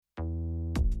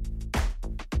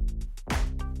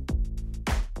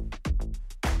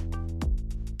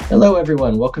Hello,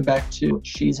 everyone. Welcome back to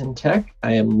She's in Tech.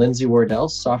 I am Lindsay Wardell,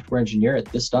 software engineer at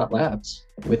This.Labs.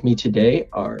 With me today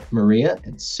are Maria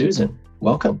and Susan.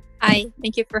 Welcome. Hi,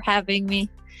 thank you for having me.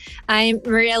 I'm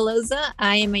Maria Loza.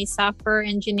 I am a software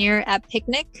engineer at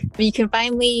Picnic. You can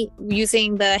find me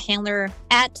using the handler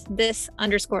at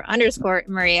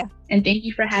 @this__Maria. And thank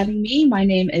you for having me. My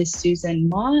name is Susan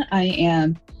Ma. I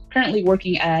am currently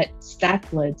working at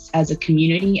StackBlitz as a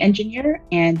community engineer,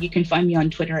 and you can find me on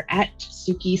Twitter at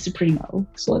Suki Supremo.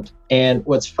 Excellent. And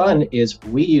what's fun is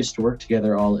we used to work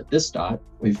together all at This Dot.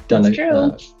 We've done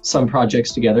some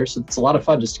projects together, so it's a lot of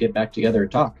fun just to get back together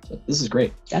and talk. So this is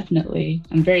great. Definitely.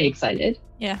 I'm very excited.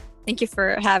 Yeah. Thank you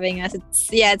for having us.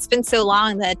 It's been so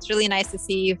long that it's really nice to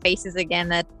see your faces again.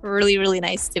 That's really, really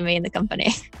nice to me in the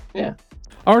company. Yeah.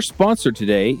 Our sponsor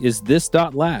today is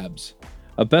This.Labs,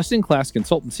 a best-in-class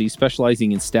consultancy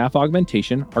specializing in staff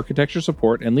augmentation, architecture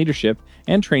support, and leadership,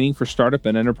 and training for startup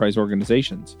and enterprise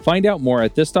organizations. Find out more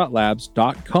at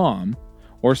this.labs.com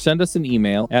or send us an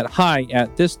email at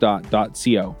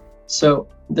hi@this.co. So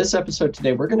this episode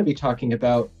today, we're going to be talking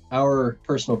about our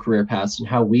personal career paths and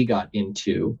how we got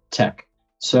into tech.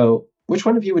 So which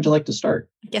one of you would you like to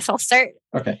start? I guess I'll start.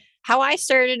 Okay. How I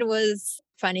started was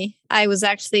funny. I was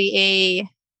actually a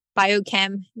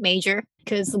biochem major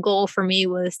because the goal for me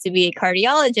was to be a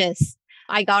cardiologist.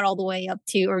 I got all the way up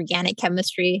to organic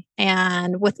chemistry,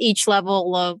 and with each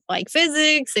level of like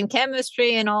physics and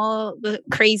chemistry and all the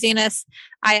craziness,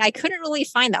 I couldn't really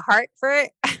find the heart for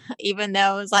it, even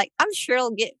though it was like, I'm sure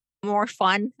it'll get more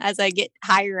fun as I get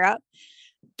higher up.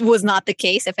 It was not the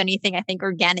case. If anything, I think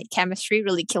organic chemistry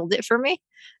really killed it for me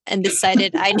and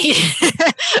decided I needed,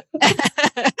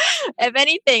 if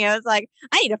anything, I was like,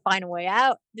 I need to find a way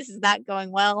out. This is not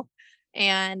going well.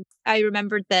 And I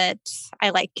remembered that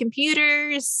I liked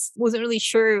computers, wasn't really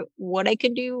sure what I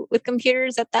could do with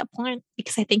computers at that point,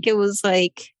 because I think it was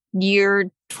like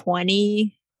year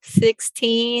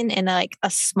 2016 in like a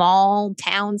small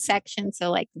town section. So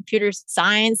like computer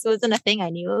science wasn't a thing I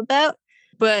knew about,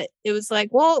 but it was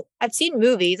like, well, I've seen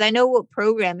movies. I know what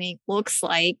programming looks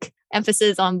like,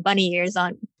 emphasis on bunny ears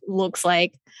on looks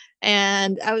like.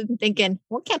 And I was thinking,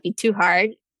 well, it can't be too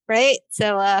hard, right?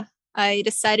 So, I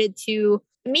decided to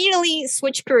immediately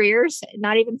switch careers,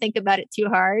 not even think about it too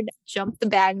hard, jump the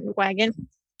bandwagon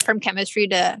from chemistry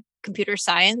to computer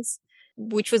science,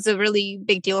 which was a really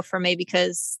big deal for me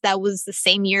because that was the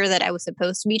same year that I was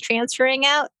supposed to be transferring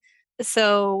out.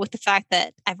 So with the fact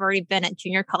that I've already been at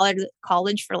junior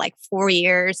college for like 4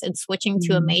 years and switching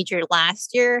to a major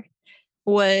last year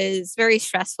was very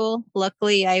stressful.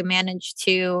 Luckily, I managed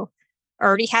to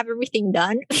already have everything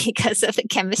done because of the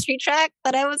chemistry track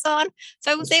that I was on.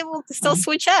 So I was able to still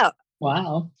switch out.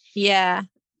 Wow. Yeah,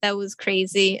 that was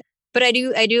crazy. But I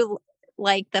do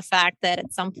like the fact that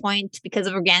at some point, because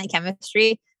of organic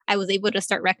chemistry, I was able to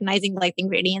start recognizing like the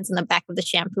ingredients in the back of the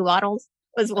shampoo bottles.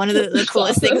 It was one of the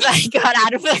coolest things I got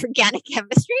out of organic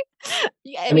chemistry.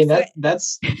 Yeah, I mean,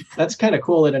 that's kind of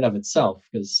cool in and of itself,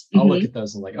 because I'll look at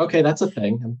those and like, okay, that's a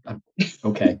thing. I'm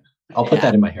okay. I'll put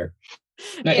that in my hair.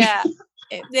 Yeah.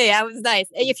 Yeah, it was nice.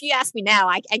 If you ask me now,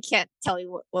 I can't tell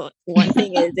you what one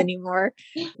thing is anymore.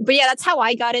 But yeah, that's how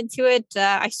I got into it.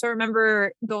 I still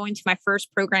remember going to my first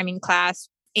programming class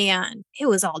and it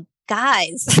was all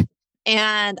guys.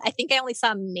 And I think I only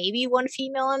saw maybe one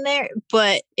female in there,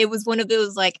 but it was one of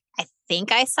those, like, I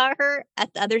think I saw her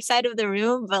at the other side of the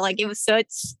room, but like it was to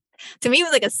me, it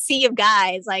was like a sea of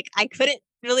guys. Like I couldn't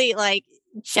really like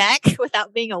check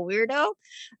without being a weirdo.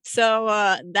 So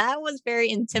that was very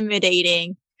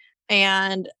intimidating.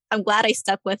 And I'm glad I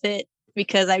stuck with it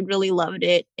because I really loved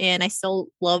it and I still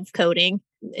love coding.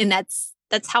 And that's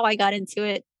how I got into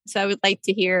it. So I would like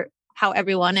to hear how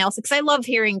everyone else, because I love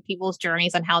hearing people's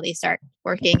journeys on how they start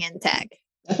working in tech.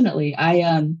 Definitely.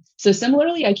 So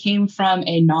similarly, I came from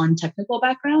a non-technical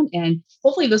background, and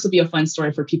hopefully this will be a fun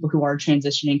story for people who are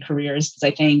transitioning careers, because I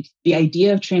think the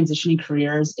idea of transitioning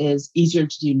careers is easier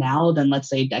to do now than, let's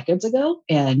say, decades ago.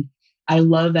 And I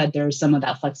love that there's some of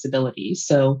that flexibility.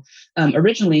 So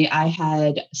originally I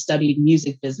had studied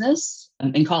music business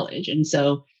in college. And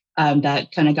so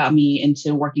that kind of got me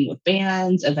into working with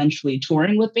bands, eventually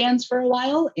touring with bands for a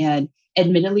while. And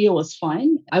admittedly, it was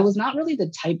fun. I was not really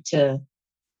the type to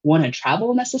want to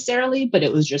travel necessarily, but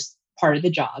it was just part of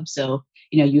the job. So,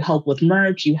 you help with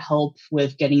merch, you help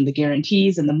with getting the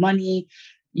guarantees and the money.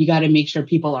 You got to make sure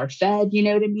people are fed, you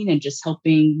know what I mean? And just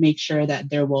helping make sure that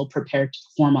they're well prepared to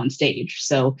perform on stage.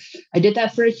 So I did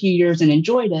that for a few years and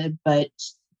enjoyed it, but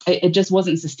it just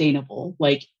wasn't sustainable.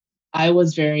 Like I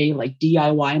was very like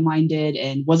DIY minded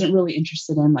and wasn't really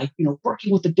interested in like,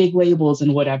 working with the big labels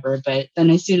and whatever. But then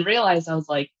I soon realized I was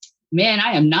like, man,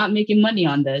 I am not making money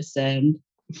on this. And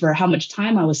for how much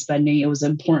time I was spending, it was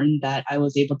important that I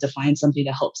was able to find something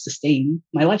to help sustain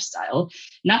my lifestyle.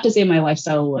 Not to say my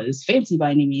lifestyle was fancy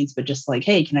by any means, but just like,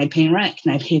 hey, can I pay rent?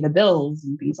 Can I pay the bills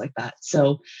and things like that?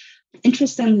 So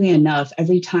interestingly enough,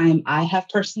 every time I have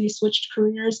personally switched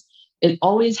careers, it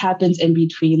always happens in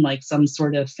between like some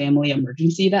sort of family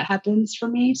emergency that happens for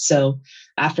me. So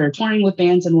after touring with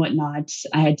bands and whatnot,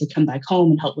 I had to come back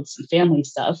home and help with some family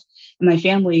stuff. And my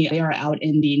family, they are out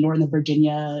in the Northern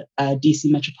Virginia, DC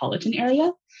metropolitan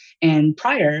area. And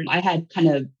prior, I had kind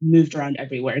of moved around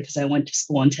everywhere because I went to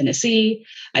school in Tennessee.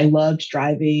 I loved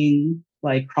driving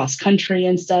like cross country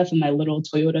and stuff in my little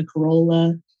Toyota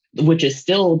Corolla, which is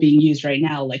still being used right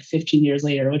now, like 15 years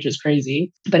later, which is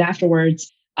crazy. But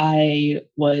afterwards, I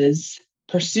was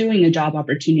pursuing a job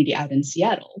opportunity out in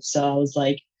Seattle. So I was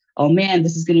like, oh man,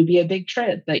 this is going to be a big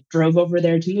trip. I drove over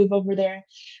there to move over there.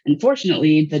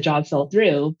 Unfortunately, the job fell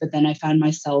through, but then I found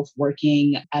myself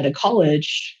working at a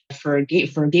college for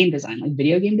game design, like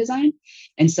video game design.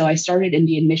 And so I started in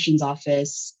the admissions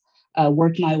office,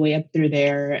 worked my way up through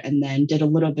there, and then did a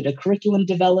little bit of curriculum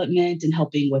development and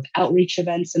helping with outreach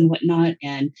events and whatnot.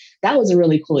 And that was a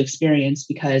really cool experience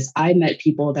because I met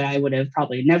people that I would have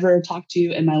probably never talked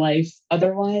to in my life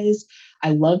otherwise.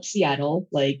 I loved Seattle,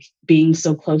 like being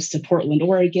so close to Portland,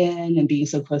 Oregon, and being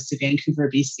so close to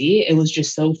Vancouver, BC. It was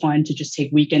just so fun to just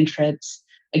take weekend trips,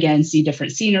 again, see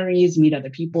different sceneries, meet other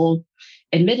people.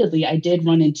 Admittedly, I did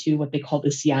run into what they call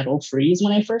the Seattle freeze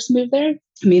when I first moved there,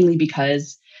 mainly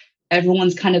because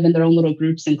everyone's kind of in their own little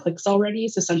groups and cliques already.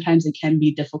 So sometimes it can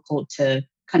be difficult to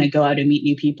kind of go out and meet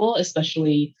new people,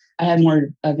 especially I have more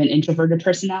of an introverted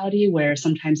personality where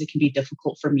sometimes it can be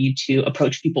difficult for me to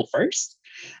approach people first.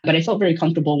 But I felt very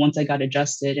comfortable once I got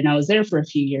adjusted, and I was there for a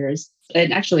few years.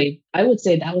 And actually, I would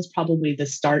say that was probably the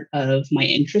start of my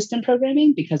interest in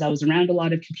programming because I was around a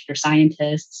lot of computer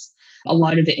scientists. A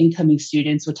lot of the incoming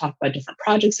students would talk about different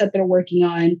projects that they're working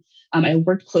on. I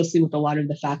worked closely with a lot of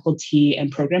the faculty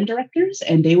and program directors,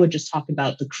 and they would just talk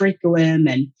about the curriculum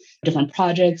and different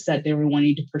projects that they were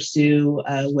wanting to pursue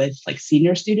with like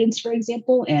senior students, for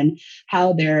example, and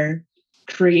how they're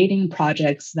creating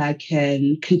projects that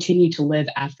can continue to live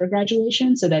after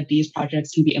graduation so that these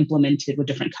projects can be implemented with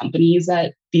different companies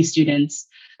that these students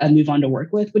move on to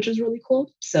work with, which is really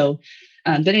cool. So,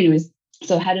 but anyways,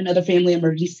 so had another family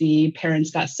emergency,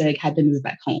 parents got sick, had to move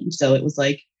back home. So it was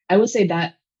like, I would say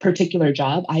that particular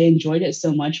job, I enjoyed it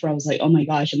so much where I was like, oh my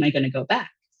gosh, am I going to go back?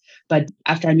 But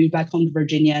after I moved back home to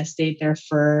Virginia, I stayed there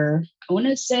for, I want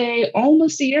to say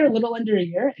almost a year, a little under a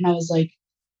year. And I was like,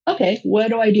 okay, what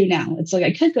do I do now? It's like,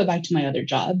 I could go back to my other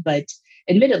job, but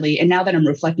admittedly, and now that I'm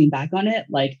reflecting back on it,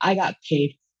 like I got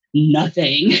paid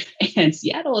nothing and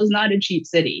Seattle is not a cheap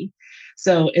city.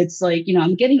 So it's like, you know,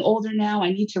 I'm getting older now.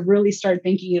 I need to really start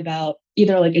thinking about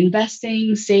either like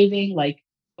investing, saving, like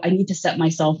I need to set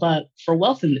myself up for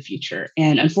wealth in the future.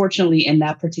 And unfortunately, in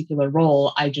that particular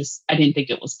role, I didn't think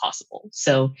it was possible.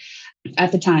 So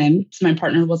at the time, my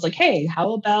partner was like, hey,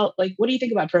 how about like, what do you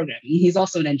think about programming? He's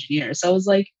also an engineer. So I was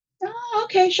like, oh,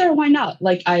 okay, sure. Why not?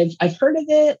 Like I've heard of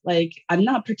it. Like I'm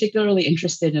not particularly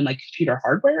interested in like computer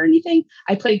hardware or anything.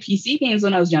 I played PC games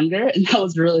when I was younger, and that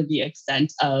was really the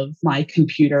extent of my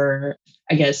computer,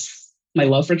 I guess, my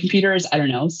love for computers. I don't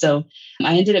know. So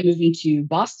I ended up moving to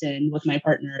Boston with my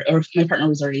partner, or my partner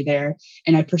was already there.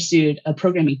 And I pursued a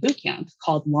programming bootcamp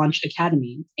called Launch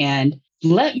Academy. And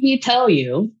let me tell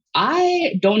you,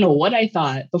 I don't know what I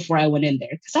thought before I went in there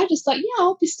because I just thought, yeah,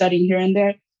 I'll be studying here and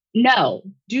there. No,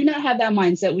 do not have that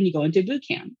mindset when you go into boot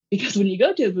camp, because when you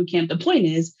go to a boot camp, the point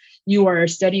is you are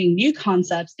studying new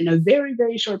concepts in a very,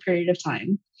 very short period of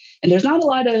time. And there's not a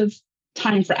lot of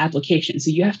time for application.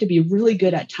 So you have to be really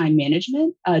good at time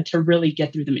management to really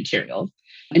get through the material.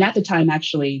 And at the time,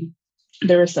 actually,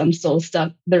 there was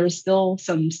still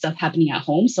some stuff happening at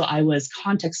home. So I was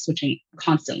context switching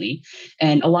constantly.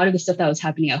 And a lot of the stuff that was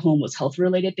happening at home was health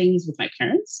related things with my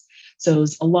parents. So it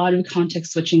was a lot of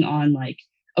context switching on like,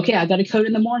 okay, I got to code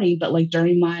in the morning, but like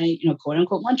during my, quote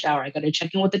unquote lunch hour, I got to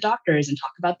check in with the doctors and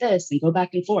talk about this and go back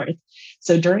and forth.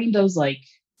 So during those like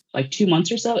 2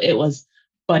 months or so, it was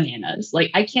bananas.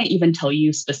 Like I can't even tell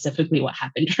you specifically what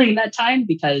happened during that time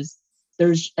because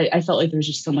I felt like there was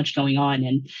just so much going on.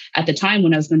 And at the time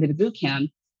when I was going to the boot camp,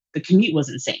 the commute was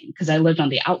insane because I lived on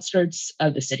the outskirts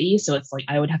of the city. So it's like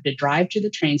I would have to drive to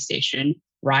the train station,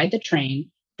 ride the train,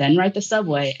 then ride the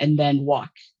subway, and then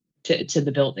walk to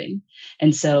the building.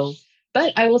 And so,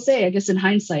 but I will say, I guess in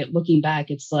hindsight, looking back,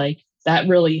 it's like that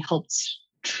really helped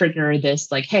trigger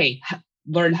this like, hey,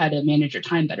 learn how to manage your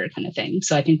time better kind of thing.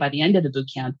 So I think by the end of the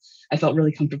boot camp, I felt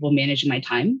really comfortable managing my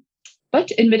time.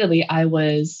 But admittedly,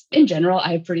 in general,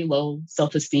 I have pretty low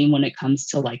self-esteem when it comes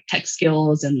to like tech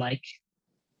skills and like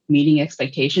meeting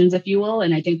expectations, if you will.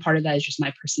 And I think part of that is just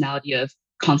my personality of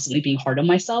constantly being hard on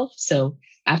myself. So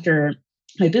after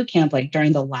my boot camp, like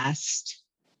during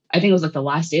I think it was like the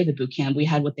last day of the boot camp, we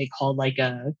had what they called like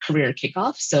a career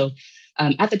kickoff. So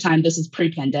at the time, this is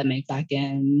pre-pandemic, back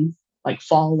in like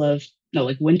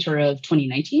winter of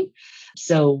 2019.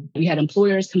 So we had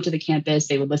employers come to the campus.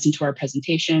 They would listen to our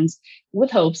presentations with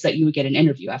hopes that you would get an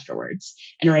interview afterwards.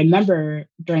 And I remember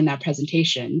during that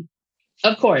presentation,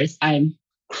 of course, I'm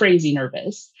crazy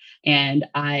nervous. And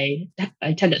I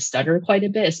tend to stutter quite a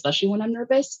bit, especially when I'm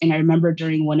nervous. And I remember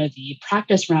during one of the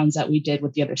practice rounds that we did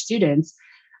with the other students,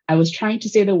 I was trying to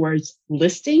say the words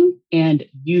listing and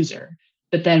user.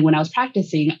 But then when I was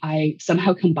practicing, I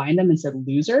somehow combined them and said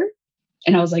loser.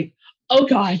 And I was like, oh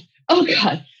God.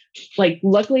 Like,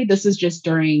 luckily, this is just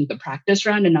during the practice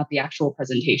round and not the actual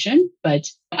presentation. But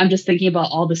I'm just thinking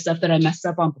about all the stuff that I messed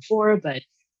up on before. But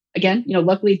again,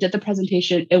 luckily did the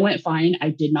presentation. It went fine.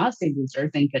 I did not say loser,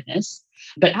 thank goodness.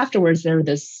 But afterwards, there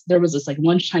was this like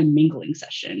lunchtime mingling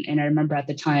session. And I remember at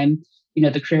the time,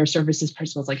 the career services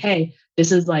person was like, hey,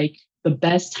 this is like the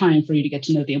best time for you to get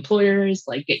to know the employers,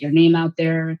 like get your name out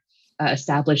there,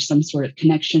 establish some sort of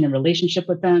connection and relationship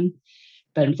with them.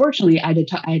 But unfortunately, I had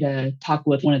to talk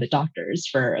with one of the doctors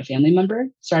for a family member.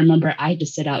 So I remember I had to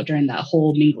sit out during that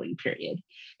whole mingling period.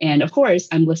 And of course,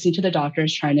 I'm listening to the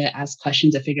doctors trying to ask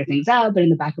questions to figure things out. But in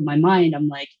the back of my mind, I'm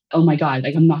like, oh my God,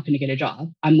 like I'm not going to get a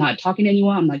job. I'm not talking to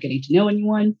anyone. I'm not getting to know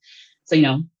anyone. So,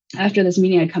 after this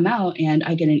meeting, I come out and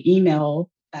I get an email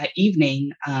that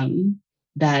evening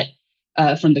that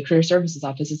from the career services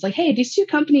office. It's like, hey, these two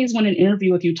companies want an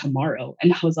interview with you tomorrow.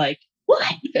 And I was like, what?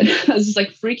 And I was just like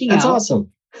freaking out. That's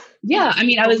awesome. Yeah. I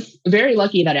mean, I was very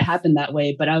lucky that it happened that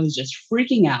way, but I was just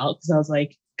freaking out because I was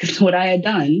like, what I had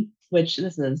done,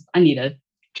 I need to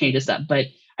change this up. But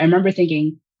I remember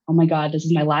thinking, oh my God, this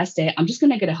is my last day. I'm just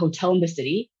going to get a hotel in the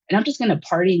city and I'm just going to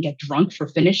party and get drunk for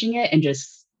finishing it and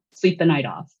just sleep the night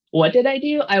off. What did I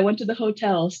do? I went to the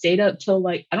hotel, stayed up till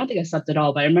I don't think I slept at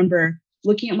all, but I remember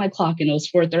looking at my clock and it was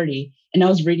 4:30 and I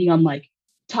was reading on like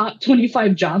top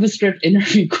 25 JavaScript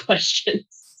interview questions.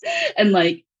 And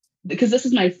like, because this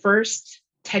is my first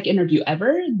tech interview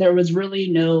ever, there was really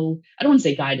no, I don't want to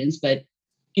say guidance, but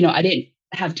I didn't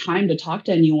have time to talk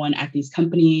to anyone at these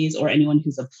companies or anyone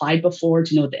who's applied before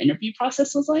to know what the interview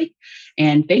process was like.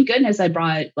 And thank goodness I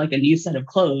brought like a new set of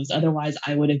clothes. Otherwise,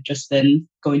 I would have just been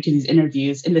going to these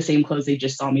interviews in the same clothes they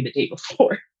just saw me the day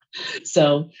before.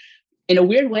 So in a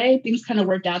weird way, things kind of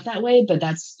worked out that way. But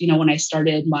that's, when I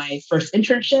started my first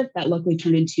internship, that luckily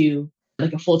turned into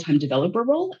like a full-time developer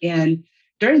role. And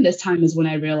during this time is when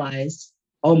I realized,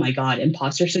 oh my God,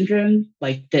 imposter syndrome,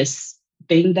 like this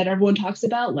thing that everyone talks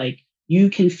about, like you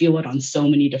can feel it on so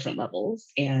many different levels.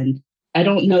 And I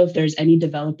don't know if there's any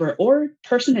developer or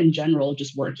person in general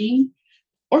just working,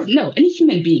 or no, any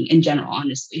human being in general,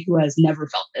 honestly, who has never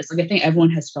felt this. Like I think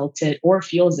everyone has felt it or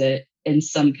feels it in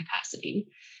some capacity.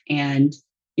 And,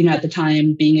 at the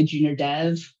time being a junior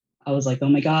dev, I was like, oh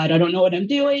my God, I don't know what I'm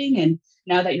doing. And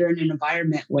now that you're in an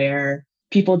environment where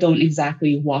people don't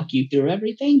exactly walk you through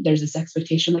everything, there's this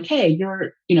expectation like, hey,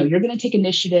 you're going to take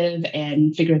initiative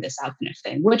and figure this out kind of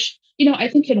thing, which, I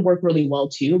think can work really well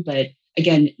too. But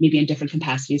again, maybe in different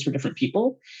capacities for different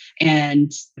people.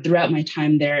 And throughout my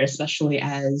time there, especially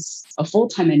as a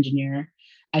full-time engineer,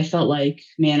 I felt like,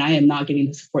 man, I am not getting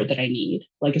the support that I need.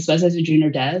 Like, especially as a junior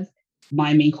dev,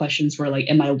 my main questions were like,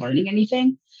 am I learning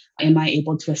anything? Am I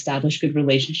able to establish good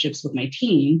relationships with my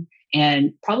team?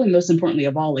 And probably most importantly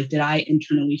of all, like, did I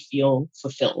internally feel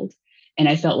fulfilled? And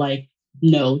I felt like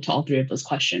no to all three of those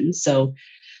questions. So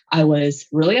I was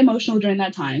really emotional during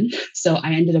that time. So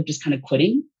I ended up just kind of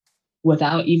quitting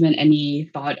without even any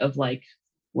thought of like,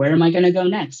 where am I going to go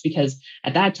next? Because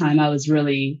at that time I was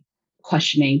really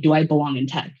questioning, do I belong in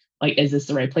tech? Like, is this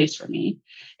the right place for me?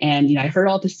 And, I heard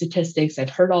all the statistics,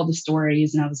 I've heard all the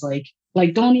stories, and I was like,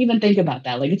 don't even think about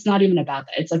that. Like, it's not even about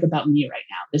that. It's like about me right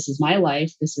now. This is my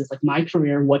life. This is like my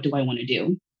career. What do I want to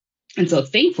do? And so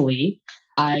thankfully,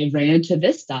 I ran into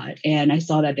VisDot and I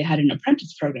saw that they had an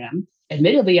apprentice program.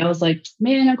 Admittedly, I was like,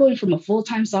 man, I'm going from a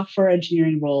full-time software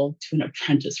engineering role to an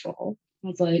apprentice role. I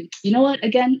was like,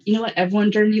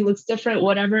 everyone's journey looks different,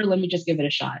 whatever. Let me just give it a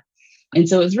shot. And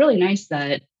so it was really nice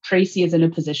that Tracy is in a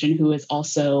position who is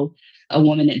also a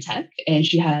woman in tech, and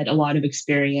she had a lot of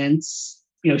experience.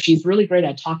 She's really great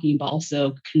at talking, but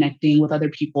also connecting with other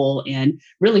people and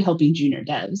really helping junior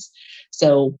devs.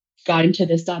 So got into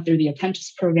VisDot through the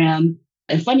apprentice program.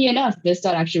 And funny enough,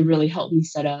 VisDot actually really helped me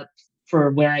set up for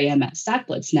where I am at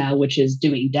Stacklets now, which is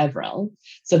doing DevRel.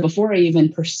 So before I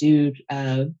even pursued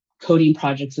coding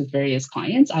projects with various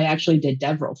clients, I actually did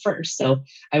DevRel first. So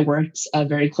I worked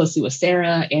very closely with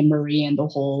Sarah and Marie and the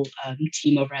whole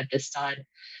team over at ThisDot.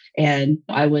 And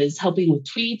I was helping with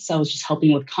tweets. I was just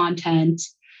helping with content.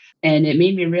 And it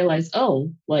made me realize,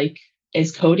 oh, like,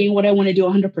 is coding what I want to do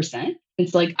 100%?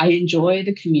 It's like, I enjoy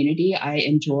the community. I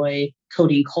enjoy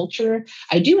coding culture.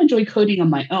 I do enjoy coding on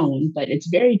my own, but it's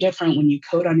very different when you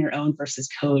code on your own versus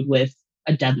code with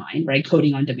a deadline, right?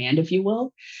 Coding on demand, if you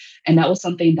will. And that was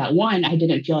something that, one, I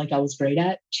didn't feel like I was great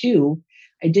at. Two,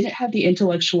 I didn't have the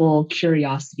intellectual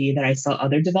curiosity that I saw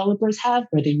other developers have,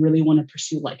 where they really want to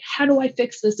pursue, like, how do I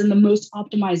fix this in the most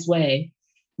optimized way?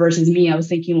 Versus me, I was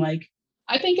thinking, like,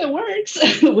 I think it works,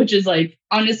 which is like,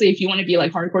 honestly, if you want to be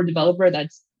like hardcore developer,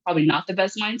 that's probably not the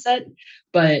best mindset,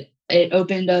 but it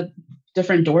opened up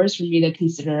different doors for me to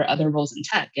consider other roles in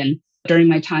tech. And during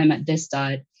my time at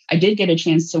ThisDot, I did get a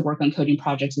chance to work on coding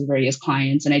projects with various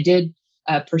clients. And I did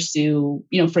pursue,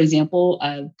 for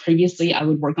example, previously I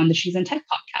would work on the She's in Tech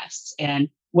podcasts. And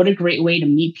what a great way to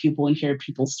meet people and hear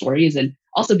people's stories and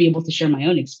also be able to share my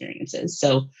own experiences.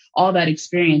 So all that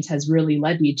experience has really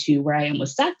led me to where I am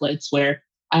with Stacklets, where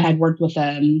I had worked with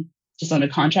them just on a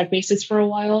contract basis for a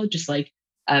while, just like,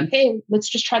 hey, let's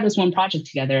just try this one project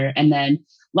together. And then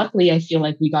luckily, I feel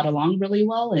like we got along really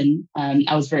well. And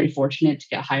I was very fortunate to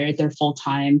get hired there full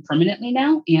time permanently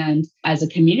now. And as a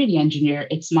community engineer,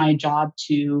 it's my job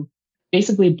to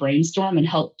basically brainstorm and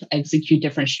help execute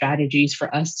different strategies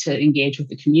for us to engage with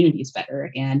the communities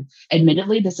better. And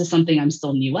admittedly, this is something I'm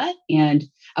still new at. And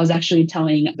I was actually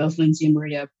telling both Lindsay and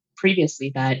Maria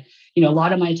previously that, a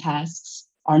lot of my tasks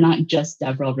are not just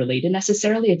DevRel related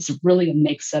necessarily. It's really a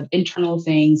mix of internal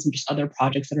things and just other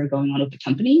projects that are going on with the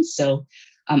company. So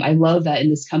I love that in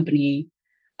this company,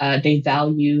 they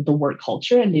value the work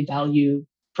culture and they value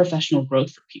professional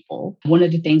growth for people. One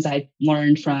of the things I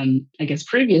learned from, I guess,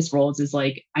 previous roles is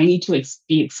like, I need to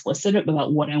be explicit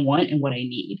about what I want and what I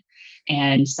need.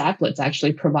 And Stacklets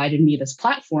actually provided me this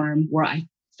platform where I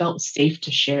felt safe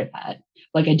to share that.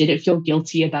 Like, I didn't feel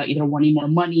guilty about either wanting more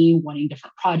money, wanting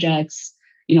different projects,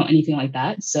 anything like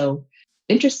that. So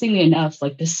interestingly enough,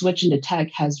 like, the switch into tech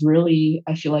has really,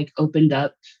 I feel like, opened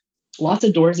up lots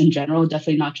of doors in general,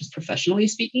 definitely not just professionally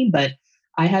speaking, but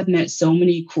I have met so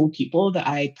many cool people that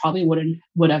I probably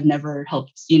would have never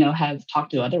helped, have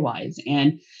talked to otherwise.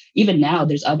 And even now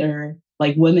there's other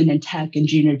like women in tech and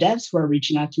junior devs who are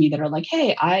reaching out to me that are like,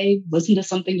 hey, I listened to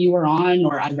something you were on,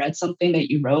 or I read something that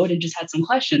you wrote and just had some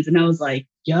questions. And I was like,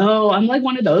 yo, I'm like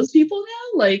one of those people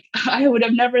now. Like, I would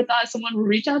have never thought someone would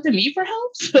reach out to me for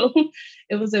help. So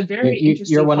it was a very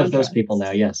interesting You're one of those people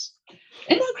now. Yes.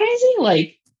 Isn't that crazy?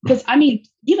 Like, because I mean,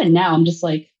 even now I'm just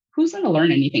like, who's going to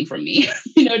learn anything from me?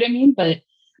 You know what I mean? But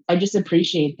I just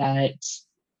appreciate that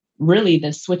really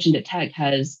the switch into tech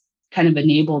has kind of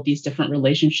enabled these different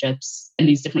relationships and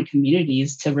these different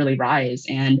communities to really rise.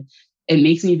 And it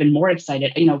makes me even more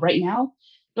excited. Right now,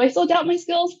 do I still doubt my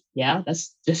skills? Yeah,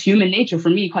 that's just human nature for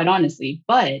me, quite honestly.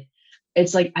 But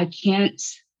it's like, I can't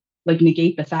like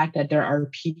negate the fact that there are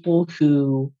people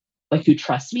who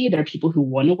trust me. There are people who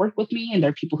want to work with me, and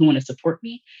there are people who want to support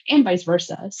me, and vice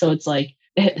versa. So it's like,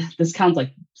 this sounds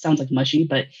like mushy,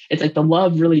 but it's like the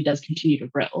love really does continue to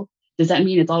grow. Does that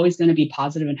mean it's always going to be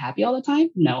positive and happy all the time?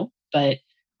 No, but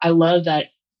I love that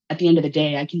at the end of the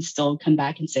day, I can still come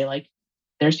back and say, like,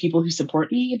 there's people who support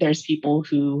me. There's people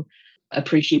who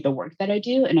appreciate the work that I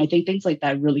do. And I think things like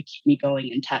that really keep me going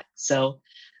in tech. So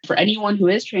for anyone who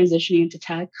is transitioning into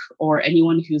tech, or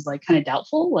anyone who's like kind of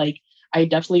doubtful, like, I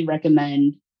definitely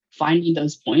recommend finding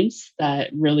those points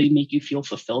that really make you feel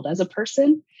fulfilled as a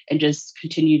person and just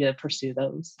continue to pursue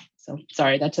those. So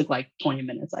sorry, that took like 20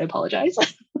 minutes. I apologize.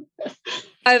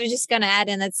 I was just going to add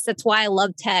in that's why I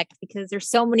love tech, because there's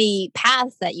so many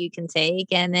paths that you can take.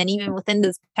 And then even within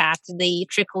this path, they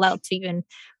trickle out to even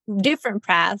different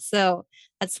paths. So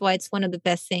that's why it's one of the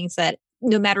best things that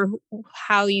no matter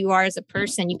how you are as a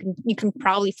person, you can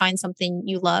probably find something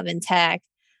you love in tech.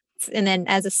 And then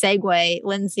as a segue,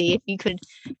 Lindsay, if you could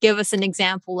give us an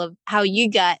example of how you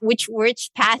got, which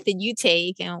path did you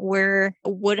take, and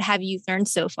what have you learned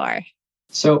so far?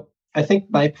 So I think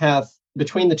my path,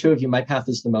 between the two of you, my path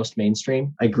is the most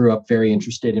mainstream. I grew up very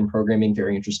interested in programming,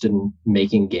 very interested in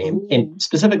making games, and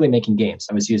specifically making games.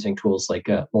 I was using tools like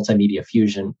Multimedia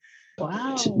Fusion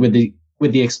with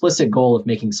the explicit goal of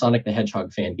making Sonic the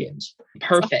Hedgehog fan games.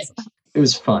 Perfect. It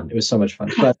was fun. It was so much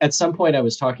fun. But at some point I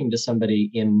was talking to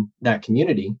somebody in that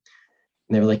community, and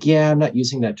they were like, yeah, I'm not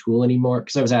using that tool anymore.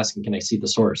 Because I was asking, can I see the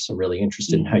source? I'm really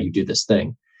interested in how you do this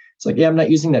thing. It's like, yeah, I'm not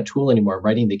using that tool anymore. I'm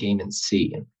writing the game in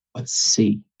C. And what's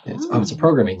C? It's a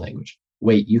programming language.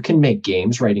 Wait, you can make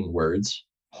games writing words?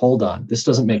 Hold on, this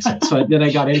doesn't make sense. So then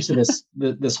I got into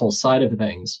this whole side of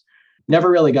things.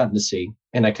 Never really gotten to C,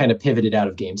 and I kind of pivoted out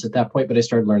of games at that point, but I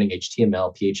started learning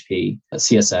HTML, PHP,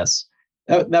 CSS.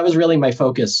 That was really my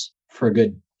focus for a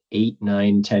good 8,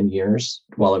 9, 10 years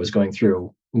while I was going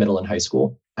through middle and high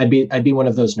school. I'd be one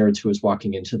of those nerds who was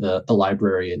walking into the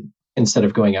library and instead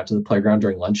of going out to the playground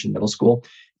during lunch in middle school,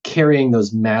 carrying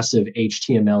those massive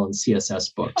HTML and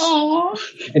CSS books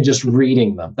and just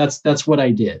reading them. That's what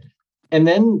I did. And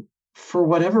then for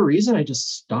whatever reason, I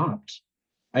just stopped.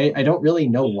 I don't really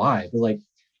know why, but like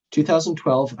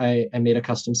 2012, I made a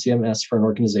custom CMS for an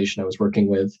organization I was working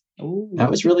with. Ooh.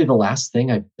 That was really the last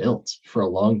thing I built for a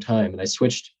long time. And I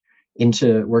switched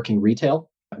into working retail.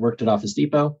 I worked at Office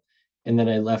Depot. And then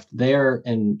I left there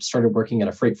and started working at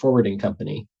a freight forwarding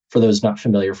company. For those not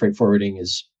familiar, freight forwarding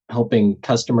is helping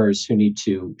customers who need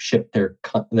to ship their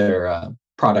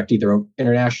product either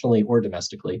internationally or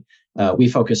domestically. We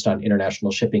focused on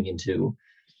international shipping into,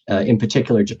 in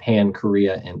particular, Japan,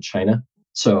 Korea, and China.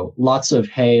 So lots of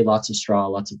hay, lots of straw,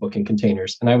 lots of booking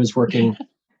containers. And I was working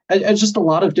at just a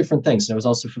lot of different things. And I was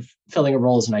also fulfilling a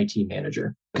role as an IT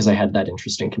manager because I had that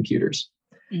interest in computers.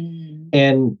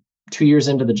 And 2 years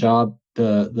into the job,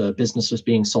 the business was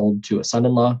being sold to a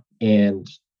son-in-law. And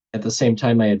at the same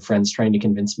time, I had friends trying to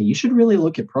convince me, you should really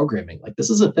look at programming. Like, this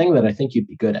is a thing that I think you'd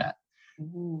be good at.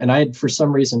 And I had, for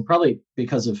some reason, probably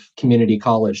because of community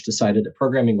college, decided that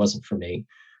programming wasn't for me.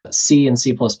 C and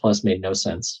C++ made no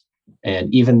sense.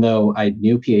 And even though I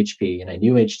knew PHP and I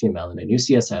knew HTML and I knew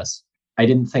CSS, I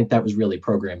didn't think that was really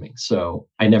programming. So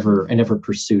I never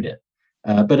pursued it.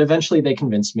 But eventually they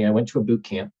convinced me. I went to a boot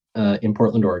camp in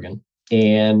Portland, Oregon,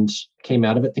 and came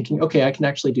out of it thinking, okay, I can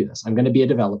actually do this. I'm going to be a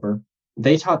developer.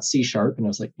 They taught C#, and I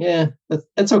was like, yeah,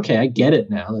 that's okay. I get it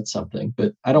now. That's something,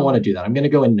 but I don't want to do that. I'm going to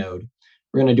go in Node.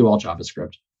 We're going to do all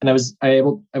JavaScript. And I was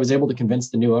able to convince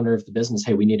the new owner of the business,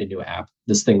 hey, we need a new app.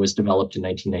 This thing was developed in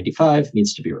 1995,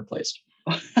 needs to be replaced.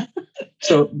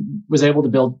 So was able to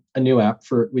build a new app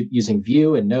using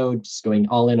Vue and Node, just going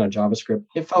all in on JavaScript.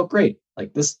 It felt great.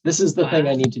 Like this is the thing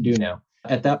I need to do now.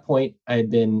 At that point, I had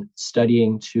been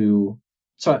studying so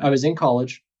I was in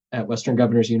college at Western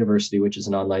Governors University, which is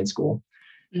an online school.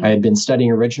 I had been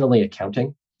studying originally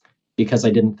accounting because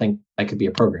I didn't think I could be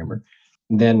a programmer.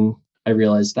 Then I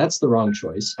realized that's the wrong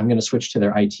choice. I'm going to switch to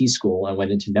their IT school. I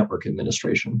went into network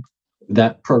administration.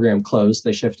 That program closed.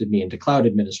 They shifted me into cloud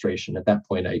administration. At that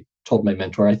point, I told my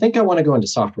mentor, I think I want to go into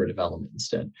software development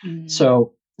instead.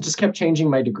 So just kept changing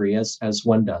my degree as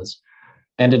one does.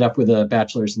 Ended up with a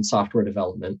bachelor's in software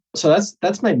development. So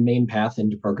that's my main path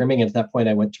into programming. And at that point,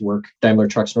 I went to work Daimler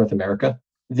Trucks North America.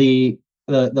 The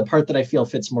part that I feel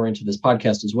fits more into this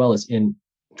podcast as well is in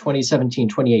 2017,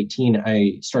 2018,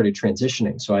 I started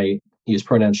transitioning. So I used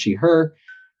pronouns she, her,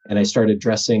 and I started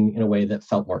dressing in a way that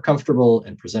felt more comfortable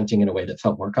and presenting in a way that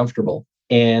felt more comfortable.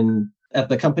 And at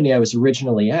the company I was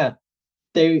originally at,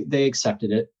 they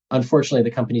accepted it. Unfortunately,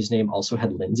 the company's name also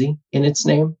had Lindsay in its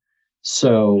name.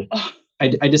 So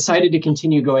I decided to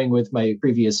continue going with my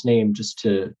previous name just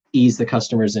to ease the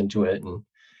customers into it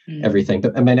and everything.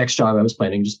 But my next job, I was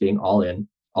planning just being all in,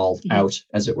 all out,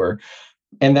 as it were.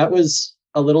 And that was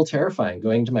a little terrifying,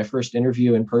 going to my first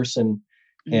interview in person.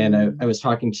 And I was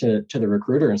talking to the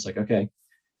recruiter, and it's like, okay.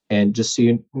 And just so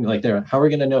you, like, how are we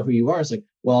going to know who you are? It's like,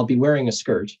 well, I'll be wearing a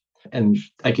skirt. And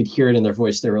I could hear it in their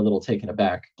voice. They were a little taken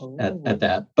aback at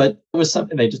that. But it was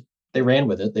something they ran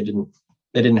with it. They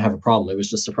didn't have a problem. It was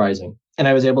just surprising. And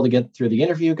I was able to get through the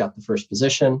interview, got the first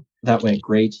position. That went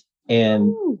great.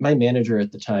 And my manager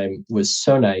at the time was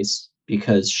so nice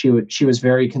because she was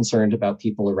very concerned about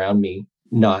people around me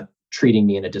not treating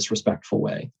me in a disrespectful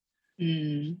way.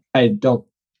 I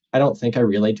don't think I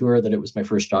relayed to her that it was my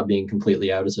first job being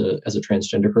completely out as a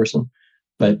transgender person,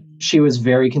 but she was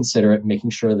very considerate,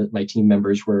 making sure that my team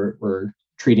members were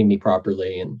treating me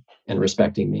properly and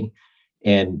respecting me.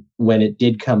 And when it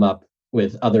did come up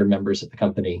with other members at the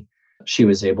company, she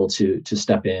was able to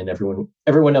step in.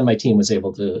 Everyone on my team was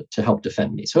able to help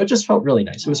defend me. So it just felt really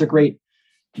nice. It was a great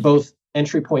both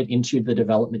entry point into the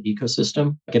development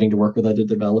ecosystem, getting to work with other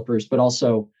developers, but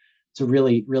also it's a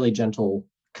really, really gentle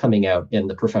coming out in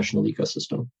the professional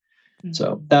ecosystem.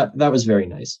 So that was very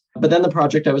nice. But then the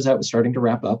project I was at was starting to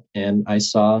wrap up, and I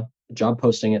saw a job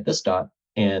posting at ThisDot.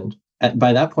 And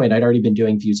by that point, I'd already been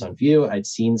doing Views on Vue. I'd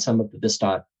seen some of the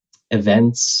ThisDot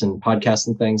events and podcasts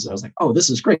and things. And I was like, oh, this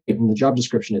is great. In the job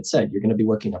description, it said, you're going to be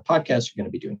working on podcasts, you're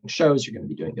going to be doing shows, you're going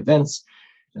to be doing events.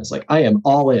 And I was like, I am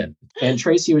all in. And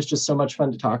Tracy was just so much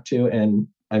fun to talk to. And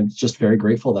I'm just very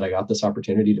grateful that I got this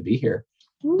opportunity to be here.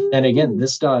 And again,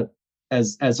 ThisDot,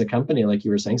 as a company, like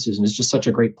you were saying, Susan, is just such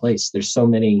a great place. There's so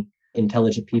many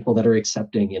intelligent people that are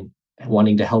accepting and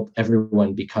wanting to help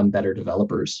everyone become better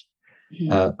developers.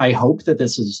 I hope that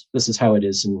this is how it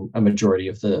is in a majority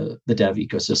of the dev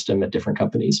ecosystem at different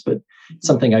companies, but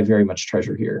something I very much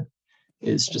treasure here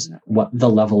is just what the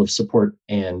level of support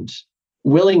and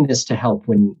willingness to help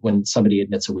when somebody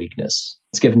admits a weakness.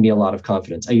 It's given me a lot of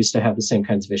confidence. I used to have the same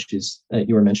kinds of issues that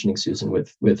you were mentioning, Susan,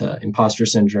 with imposter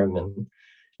syndrome and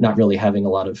not really having a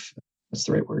lot of, what's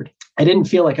the right word? I didn't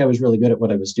feel like I was really good at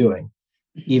what I was doing,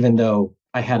 even though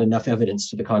I had enough evidence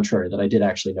to the contrary that I did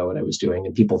actually know what I was doing,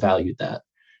 and people valued that.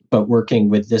 But working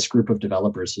with this group of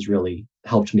developers has really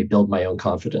helped me build my own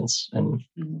confidence and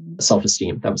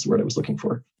self-esteem. That was the word I was looking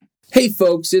for. Hey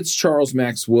folks, it's Charles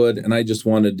Max Wood, and I just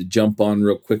wanted to jump on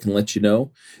real quick and let you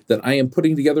know that I am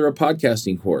putting together a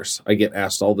podcasting course. I get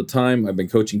asked all the time. I've been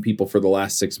coaching people for the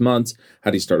last 6 months.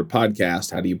 How do you start a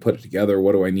podcast? How do you put it together?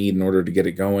 What do I need in order to get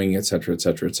it going? Et cetera, et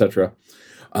cetera, et cetera.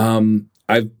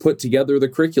 I've put together the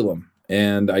curriculum.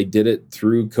 And I did it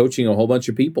through coaching a whole bunch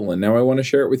of people, and now I want to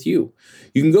share it with you.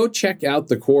 You can go check out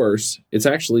the course. It's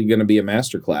actually going to be a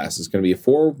masterclass. It's going to be a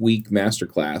 4-week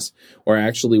masterclass where I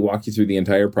actually walk you through the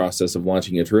entire process of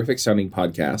launching a terrific sounding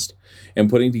podcast and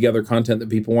putting together content that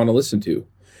people want to listen to.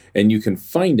 And you can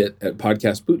find it at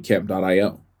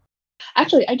podcastbootcamp.io.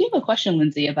 Actually, I do have a question,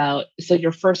 Lindsay, about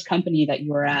your first company that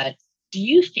you were at. Do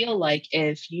you feel like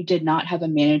if you did not have a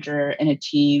manager and a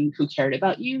team who cared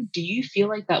about you, do you feel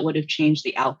like that would have changed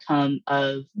the outcome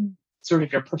of sort of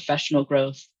your professional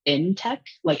growth in tech,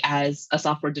 like as a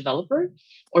software developer?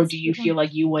 Or do you feel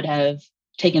like you would have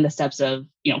taken the steps of,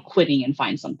 quitting and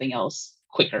find something else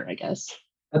quicker, I guess?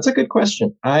 That's a good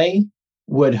question. I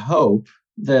would hope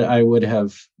that I would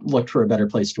have looked for a better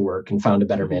place to work and found a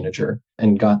better manager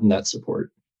and gotten that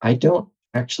support. I don't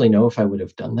actually know if I would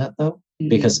have done that, though,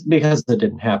 because it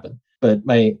didn't happen. But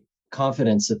my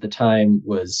confidence at the time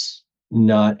was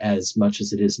not as much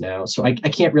as it is now. So I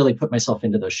can't really put myself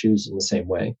into those shoes in the same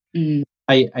way.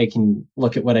 I can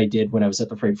look at what I did when I was at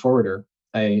the freight forwarder.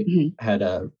 I had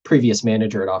a previous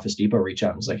manager at Office Depot reach out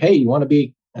and was like, hey, you want to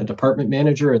be a department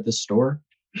manager at this store?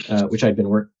 Which I'd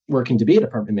been working to be a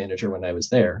department manager when I was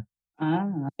there.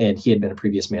 And he had been a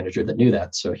previous manager that knew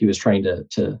that. So he was trying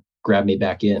to grab me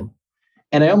back in.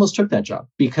 And I almost took that job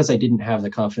because I didn't have the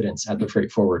confidence at the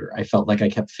freight forwarder. I felt like I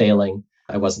kept failing.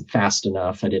 I wasn't fast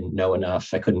enough. I didn't know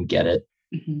enough. I couldn't get it.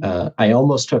 I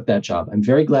almost took that job. I'm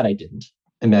very glad I didn't.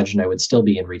 Imagine I would still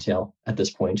be in retail at this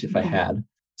point if I had.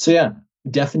 So yeah,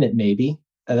 definite maybe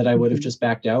that I would have just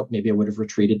backed out. Maybe I would have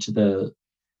retreated to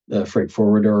the freight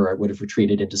forwarder, or I would have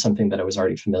retreated into something that I was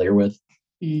already familiar with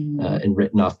and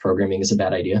written off programming is a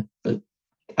bad idea. But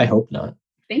I hope not.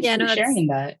 Thanks for sharing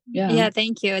that. Yeah,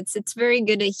 thank you. It's very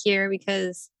good to hear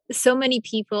because so many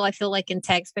people, I feel like in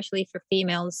tech, especially for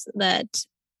females, that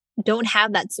don't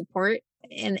have that support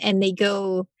and they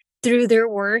go through their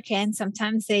work and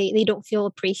sometimes they don't feel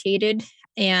appreciated.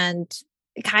 And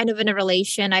kind of in a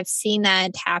relation, I've seen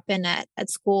that happen at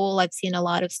school. I've seen a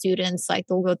lot of students, like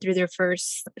they'll go through their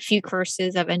first few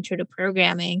courses of intro to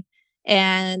programming.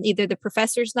 And either the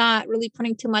professor's not really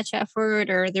putting too much effort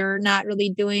or they're not really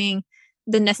doing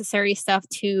the necessary stuff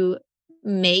to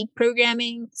make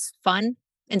programming fun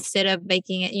instead of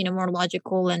making it, more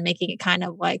logical and making it kind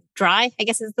of like dry, I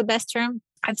guess is the best term.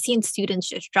 I've seen students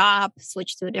just drop,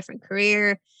 switch to a different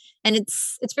career. And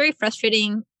it's very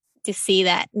frustrating to see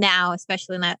that now,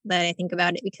 especially that I think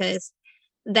about it, because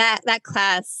that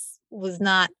class was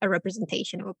not a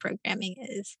representation of what programming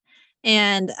is.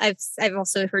 And I've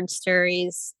also heard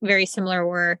stories very similar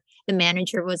where the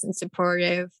manager wasn't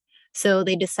supportive. So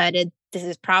they decided this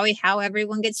is probably how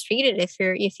everyone gets treated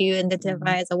if you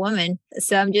identify as a woman.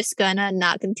 So I'm just gonna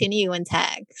not continue in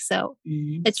tech. So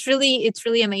it's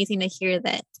really amazing to hear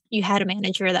that you had a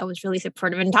manager that was really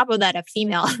supportive. And on top of that, a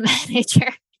female manager.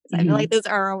 I feel like those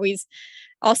are always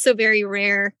also very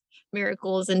rare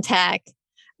miracles in tech.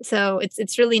 So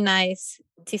it's really nice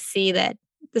to see that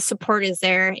the support is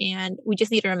there and we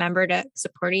just need to remember to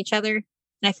support each other. And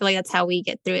I feel like that's how we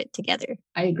get through it together.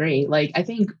 I agree.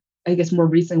 I guess more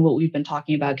recently what we've been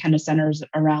talking about kind of centers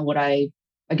around what I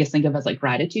guess think of as like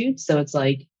gratitude. So it's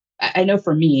like, I know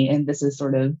for me, and this is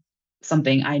sort of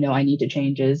something I know I need to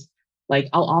change, is like,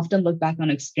 I'll often look back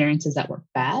on experiences that were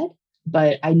bad,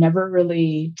 but I never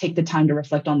really take the time to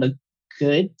reflect on the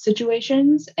good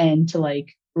situations and to like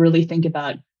really think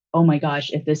about, oh my gosh,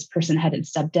 if this person hadn't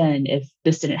stepped in, if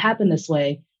this didn't happen this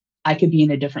way, I could be in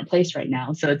a different place right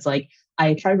now. So it's like,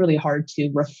 I try really hard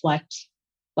to reflect,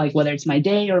 like whether it's my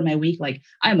day or my week, like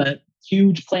I'm a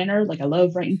huge planner. Like I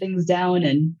love writing things down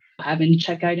and having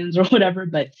check items or whatever.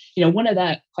 But, one of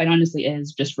that, quite honestly,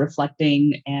 is just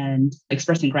reflecting and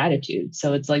expressing gratitude.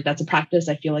 So it's like, that's a practice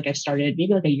I feel like I started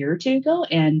maybe like a year or two ago.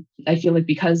 And I feel like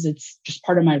because it's just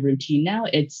part of my routine now,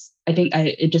 it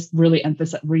just really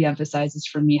reemphasizes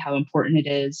for me how important it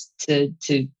is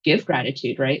to give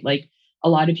gratitude, right? Like a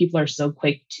lot of people are so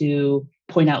quick to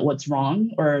point out what's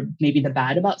wrong or maybe the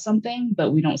bad about something,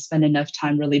 but we don't spend enough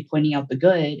time really pointing out the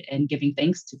good and giving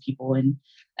thanks to people. And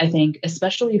I think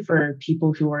especially for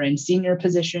people who are in senior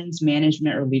positions,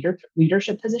 management or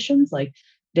leadership positions, like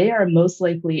they are most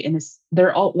likely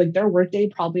they're all like their workday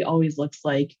probably always looks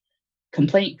like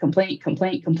complaint,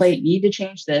 need to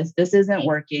change this. This isn't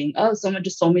working. Oh, someone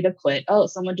just told me to quit. Oh,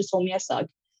 someone just told me I suck.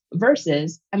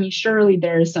 Versus, I mean, surely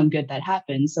there is some good that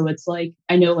happens. So it's like,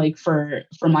 I know like for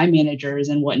my managers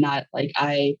and whatnot, like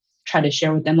I try to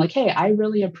share with them like, hey, I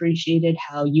really appreciated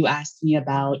how you asked me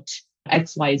about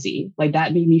XYZ. Like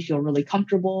that made me feel really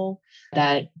comfortable.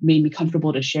 That made me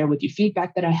comfortable to share with you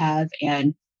feedback that I have.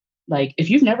 And like, if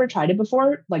you've never tried it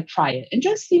before, like try it and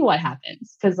just see what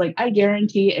happens. Cause like, I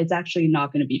guarantee it's actually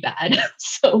not going to be bad.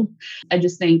 So I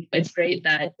just think it's great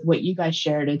that what you guys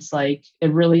shared, it's like,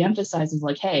 it really emphasizes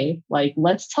like, hey, like,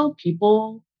 let's tell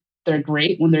people they're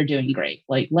great when they're doing great.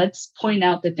 Like, let's point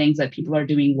out the things that people are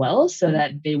doing well so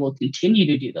that they will continue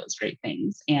to do those great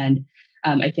things. And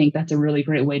I think that's a really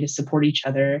great way to support each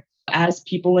other as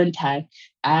people in tech,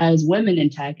 as women in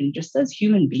tech, and just as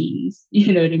human beings,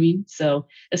 you know what I mean? So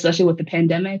especially with the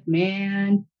pandemic,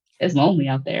 man, it's lonely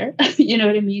out there, you know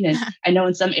what I mean? And I know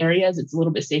in some areas it's a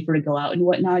little bit safer to go out and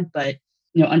whatnot, but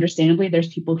understandably,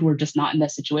 there's people who are just not in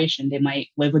that situation. They might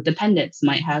live with dependents,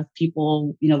 might have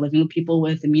people, living with people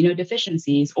with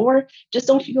immunodeficiencies, or just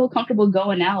don't feel comfortable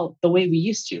going out the way we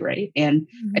used to, right? And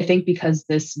I think because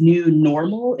this new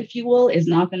normal, if you will, is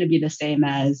not going to be the same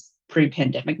as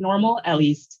pre-pandemic normal, at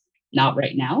least not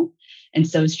right now. And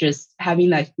so it's just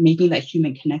making that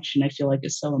human connection, I feel like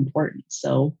is so important.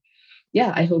 So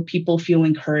yeah, I hope people feel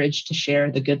encouraged to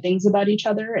share the good things about each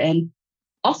other and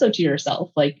also to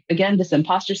yourself. Like, again, this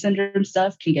imposter syndrome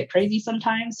stuff can get crazy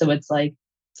sometimes. So it's like,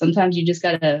 sometimes you just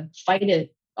got to fight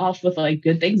it off with like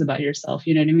good things about yourself.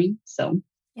 You know what I mean? So,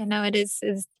 it is.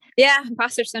 Yeah,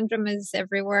 imposter syndrome is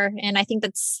everywhere. And I think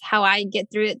that's how I get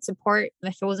through it, support.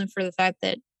 If it wasn't for the fact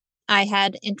that I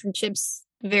had internships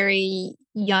very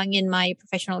young in my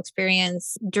professional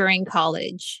experience during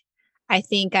college, I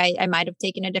think I might have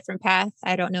taken a different path.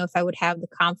 I don't know if I would have the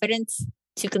confidence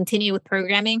to continue with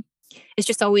programming. It's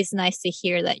just always nice to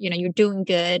hear that, you're doing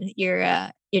good.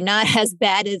 You're not as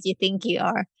bad as you think you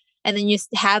are. And then you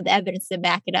have the evidence to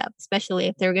back it up, especially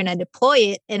if they're going to deploy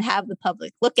it and have the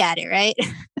public look at it, right?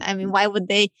 I mean, why would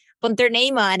they put their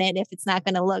name on it if it's not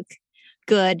going to look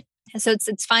good? So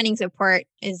it's finding support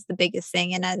is the biggest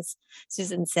thing. And as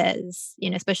Susan says,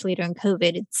 especially during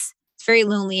COVID, it's very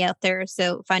lonely out there.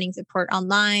 So finding support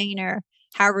online or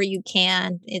however you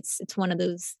can, it's one of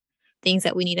those things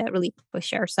that we need to really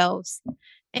push ourselves.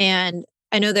 And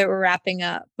I know that we're wrapping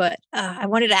up, but I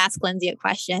wanted to ask Lindsay a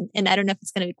question, and I don't know if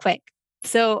it's going to be quick.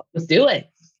 So let's do it.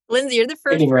 Lindsay, you're the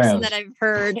first person that I've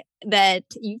heard that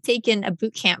you've taken a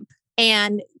boot camp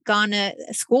and gone to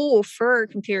school for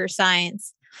computer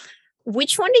science.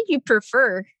 Which one did you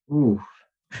prefer? Ooh.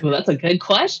 Well, that's a good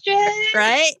question.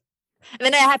 Right? And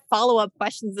then I have follow-up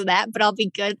questions to that, but I'll be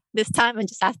good this time and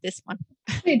just ask this one.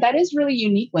 Wait, that is really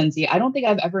unique, Lindsay. I don't think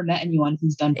I've ever met anyone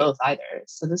who's done both either.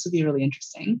 So this would be really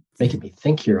interesting. Making me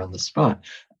think here on the spot.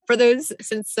 For those,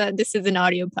 since this is an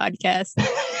audio podcast,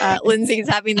 Lindsay's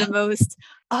having the most,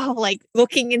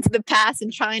 looking into the past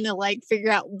and trying to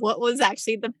figure out what was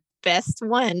actually the best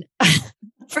one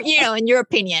for, in your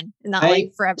opinion, not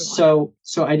for everyone.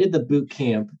 So I did the boot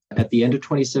camp at the end of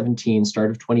 2017,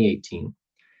 start of 2018.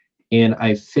 And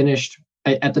I finished,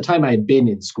 at the time I had been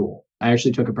in school. I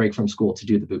actually took a break from school to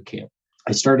do the boot camp.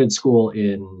 I started school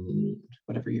in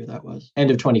whatever year that was, end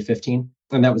of 2015.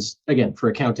 And that was, again, for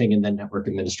accounting and then network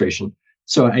administration.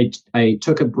 So I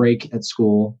took a break at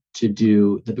school to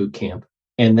do the boot camp.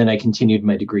 And then I continued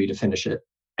my degree to finish it.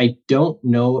 I don't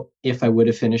know if I would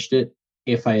have finished it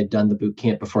if I had done the boot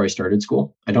camp before I started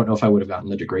school. I don't know if I would have gotten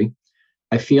the degree.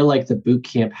 I feel like the boot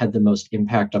camp had the most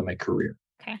impact on my career.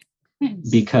 Okay.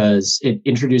 Because it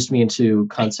introduced me into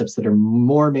concepts that are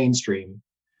more mainstream,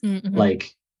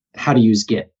 like how to use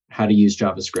Git, how to use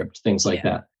JavaScript, things like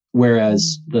that.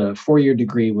 Whereas the 4-year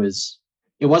degree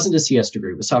it wasn't a CS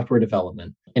degree, it was software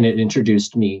development. And it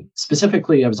introduced me,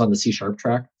 specifically, I was on the C#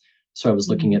 track. So I was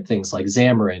looking at things like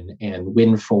Xamarin and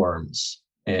WinForms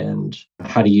and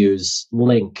how to use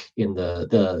Link in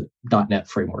the .NET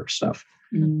framework stuff.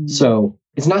 So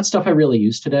it's not stuff I really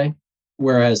use today.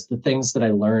 Whereas the things that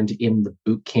I learned in the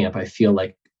boot camp, I feel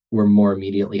like were more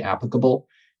immediately applicable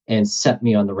and set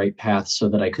me on the right path so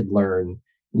that I could learn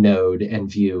Node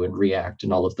and Vue and React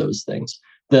and all of those things.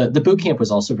 The boot camp was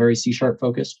also very C#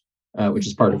 focused, which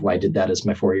is part of why I did that as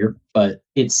my 4-year. But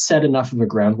it set enough of a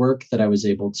groundwork that I was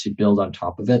able to build on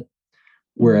top of it.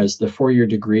 Whereas the 4-year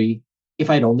degree, if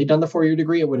I'd only done the 4-year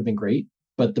degree, it would have been great.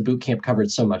 But the boot camp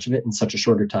covered so much of it in such a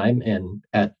shorter time and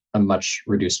at a much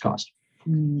reduced cost.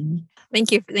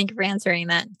 Thank you for answering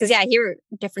that. Because I hear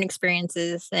different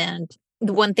experiences, and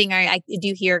the one thing I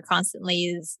do hear constantly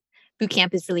is boot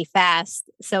camp is really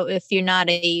fast. So if you're not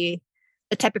a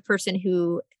type of person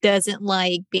who doesn't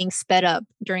like being sped up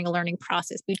during a learning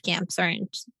process, boot camps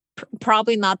aren't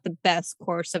probably not the best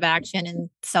course of action, and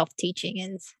self-teaching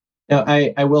is. Now,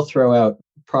 I will throw out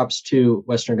props to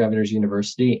Western Governors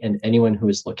University and anyone who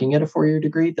is looking at a 4-year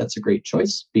degree. That's a great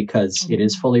choice because it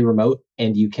is fully remote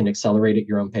and you can accelerate at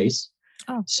your own pace.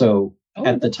 So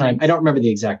at the time, I don't remember the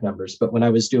exact numbers, but when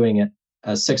I was doing it,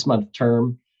 a 6-month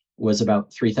term was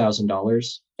about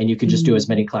 $3,000 and you could just do as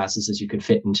many classes as you could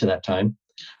fit into that time.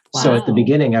 Wow. So at the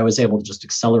beginning, I was able to just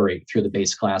accelerate through the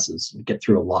base classes and get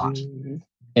through a lot.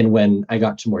 And when I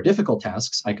got to more difficult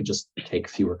tasks, I could just take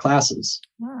fewer classes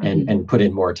and put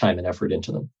in more time and effort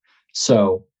into them.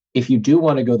 So if you do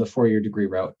want to go the 4-year degree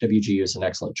route, WGU is an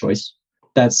excellent choice.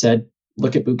 That said,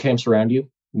 look at boot camps around you.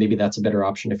 Maybe that's a better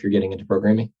option if you're getting into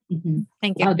programming.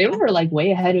 Thank you. Wow, they were like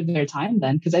way ahead of their time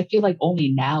then, because I feel like only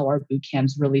now are boot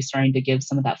camps really starting to give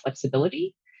some of that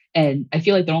flexibility. And I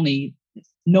feel like they're only,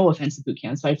 no offense to boot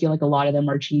camps, but I feel like a lot of them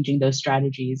are changing those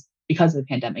strategies because of the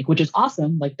pandemic, which is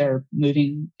awesome. Like they're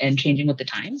moving and changing with the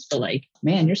times. But like,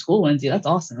 man, your school, Lindsay, that's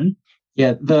awesome.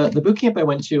 Yeah, the boot camp I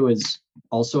went to is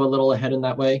also a little ahead in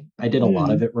that way. I did a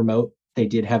lot of it remote. They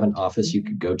did have an office you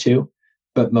could go to,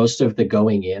 but most of the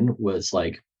going in was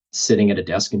like sitting at a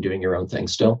desk and doing your own thing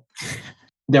still.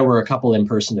 There were a couple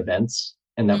in-person events,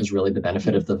 and that was really the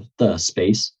benefit of the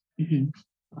space.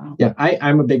 Wow. Yeah,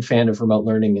 I'm a big fan of remote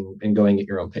learning and going at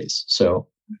your own pace. So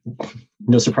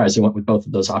no surprise I went with both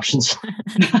of those options.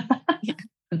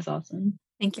 That's awesome.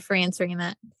 Thank you for answering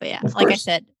that. But yeah, Of like course. I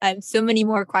said, I have so many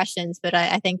more questions, but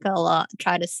I think I'll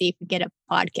try to see if we get a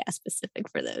podcast specific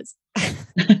for those.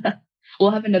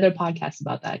 We'll have another podcast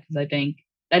about that because I think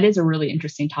that is a really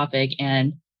interesting topic.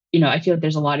 And, I feel like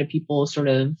there's a lot of people sort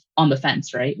of on the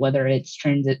fence, right? Whether it's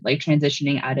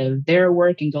transitioning out of their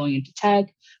work and going into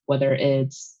tech, whether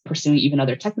it's pursuing even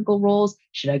other technical roles.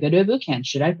 Should I go to a boot camp?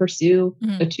 Should I pursue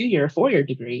a 2-year, 4-year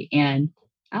degree? And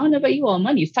I don't know about you all,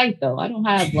 money's tight though. I don't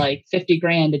have like 50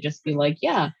 grand to just be like,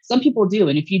 yeah, some people do.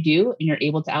 And if you do, and you're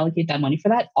able to allocate that money for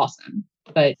that, awesome.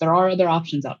 But there are other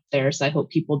options out there. So I hope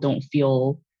people don't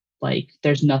feel like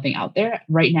there's nothing out there.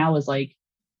 Right now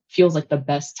feels like the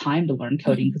best time to learn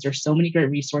coding because there's so many great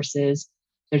resources.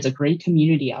 There's a great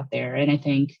community out there. And I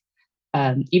think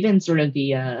even sort of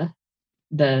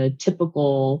the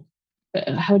typical,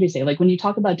 how would you say, like when you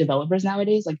talk about developers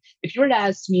nowadays, like if you were to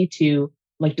ask me to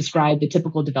like describe the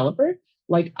typical developer,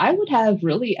 like I would have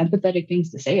really empathetic things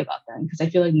to say about them because I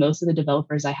feel like most of the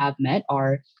developers I have met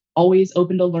are always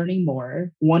open to learning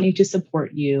more, wanting to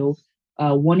support you,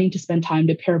 wanting to spend time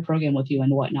to pair program with you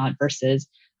and whatnot versus,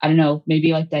 I don't know,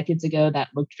 maybe like decades ago that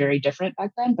looked very different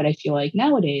back then. But I feel like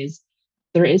nowadays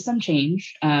there is some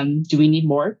change. Do we need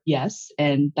more? Yes.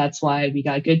 And that's why we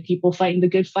got good people fighting the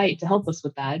good fight to help us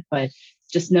with that. But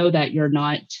just know that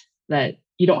that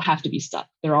you don't have to be stuck.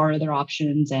 There are other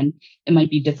options and it might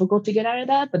be difficult to get out of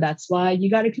that, but that's why you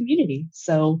got a community.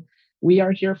 So we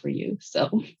are here for you.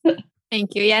 So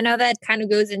thank you. Yeah, I know that kind of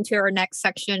goes into our next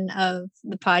section of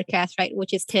the podcast, right?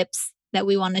 Which is tips that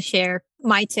we want to share.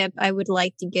 My tip I would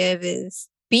like to give is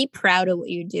be proud of what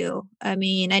you do. I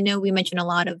mean, I know we mentioned a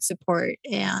lot of support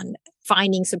and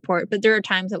finding support, but there are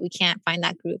times that we can't find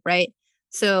that group, right?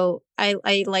 So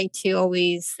I like to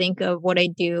always think of what I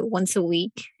do once a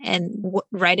week and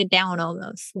write it down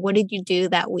almost. What did you do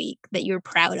that week that you're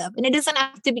proud of? And it doesn't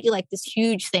have to be like this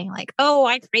huge thing like, oh,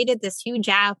 I created this huge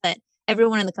app that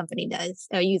everyone in the company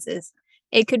uses.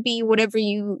 It could be whatever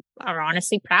you are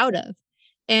honestly proud of.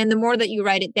 And the more that you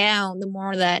write it down, the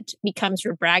more that becomes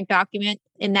your brag document.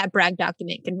 And that brag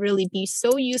document can really be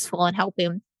so useful in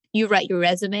helping you write your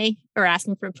resume or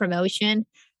asking for a promotion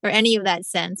or any of that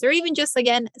sense, or even just,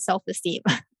 again, self-esteem.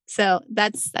 So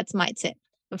that's my tip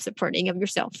of supporting of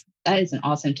yourself. That is an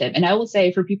awesome tip. And I will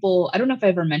say for people, I don't know if I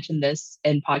ever mentioned this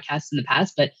in podcasts in the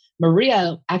past, but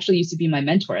Maria actually used to be my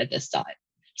mentor at this time.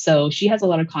 So she has a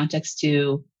lot of context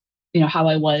to how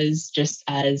I was just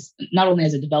as not only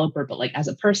as a developer, but like as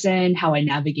a person, how I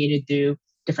navigated through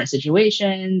different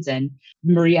situations. And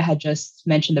Maria had just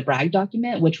mentioned the brag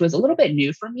document, which was a little bit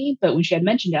new for me. But when she had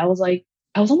mentioned it, I was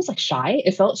almost like shy.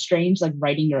 It felt strange, like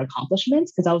writing your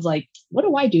accomplishments, because I was like, what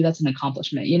do I do that's an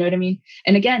accomplishment? You know what I mean?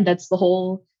 And again, that's the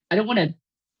whole, I don't want to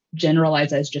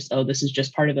generalize as just, oh, this is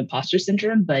just part of imposter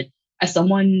syndrome. But as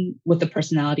someone with the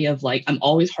personality of like, I'm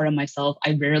always hard on myself.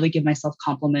 I rarely give myself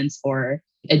compliments or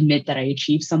admit that I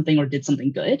achieved something or did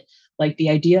something good. Like the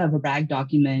idea of a brag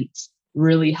document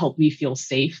really helped me feel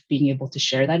safe being able to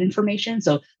share that information.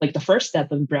 So like the first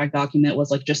step of the brag document was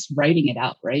like just writing it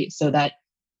out, right? So that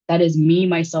is me,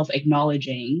 myself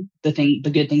acknowledging the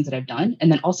good things that I've done,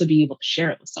 and then also being able to share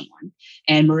it with someone.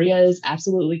 And Maria is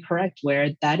absolutely correct, where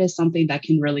that is something that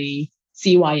can really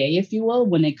CYA, if you will,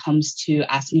 when it comes to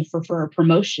asking for a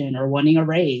promotion or wanting a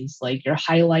raise. Like you're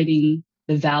highlighting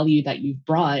the value that you've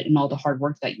brought and all the hard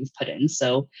work that you've put in.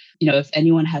 So, if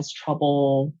anyone has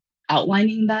trouble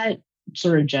outlining that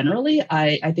sort of generally,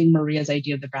 I think Maria's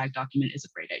idea of the brag document is a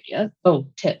great idea. Oh,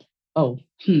 tip.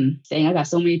 Dang, I got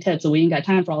so many tips, so we ain't got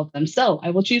time for all of them. So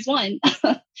I will choose one.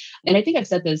 And I think I've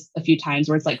said this a few times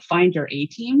where it's like, find your A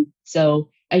team. So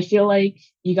I feel like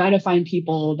you got to find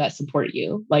people that support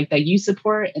you, like that you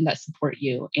support and that support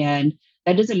you. And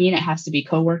that doesn't mean it has to be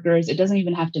coworkers. It doesn't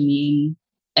even have to mean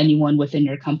anyone within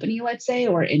your company, let's say,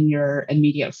 or in your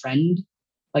immediate friend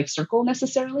like circle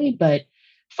necessarily, but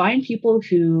find people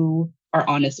who are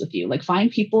honest with you. Like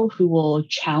find people who will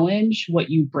challenge what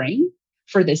you bring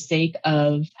for the sake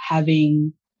of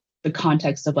having the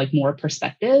context of like more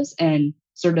perspectives and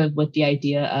sort of with the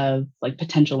idea of like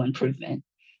potential improvement.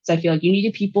 So I feel like you need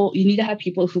to have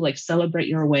people who like celebrate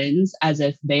your wins as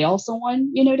if they also won,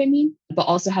 you know what I mean? But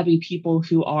also having people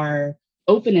who are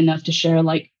open enough to share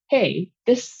like, hey,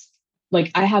 this,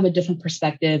 like I have a different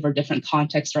perspective or different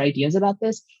context or ideas about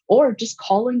this, or just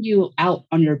calling you out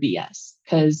on your BS,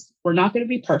 because we're not going to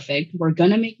be perfect. We're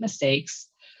going to make mistakes.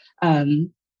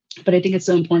 But I think it's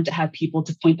so important to have people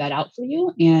to point that out for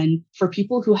you. And for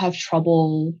people who have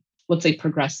trouble, let's say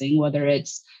progressing, whether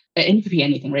it's, and it could be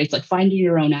anything, right? It's like finding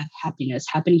your own happiness,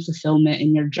 having fulfillment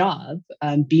in your job,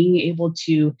 being able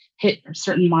to hit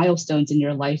certain milestones in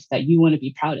your life that you want to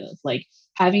be proud of, like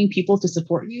having people to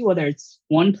support you, whether it's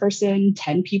one person,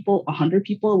 10 people, 100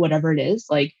 people, whatever it is,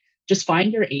 like just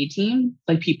find your A team,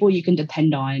 like people you can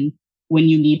depend on when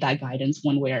you need that guidance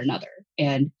one way or another.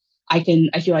 And I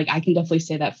feel like I can definitely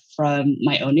say that from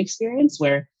my own experience,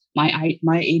 where my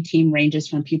A team ranges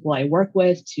from people I work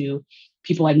with to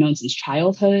people I've known since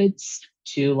childhood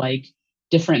to like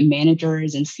different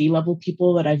managers and C-level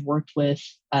people that I've worked with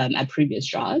at previous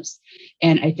jobs.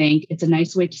 And I think it's a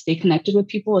nice way to stay connected with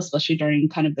people, especially during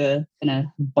kind of the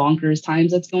bonkers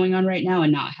times that's going on right now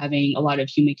and not having a lot of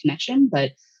human connection.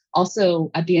 But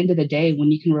also at the end of the day,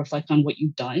 when you can reflect on what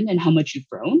you've done and how much you've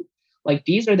grown, like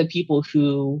these are the people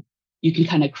who you can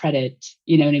kind of credit,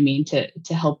 you know what I mean, to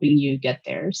helping you get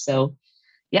there. So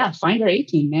yeah, find your A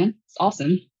team, man. It's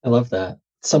awesome. I love that.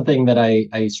 Something that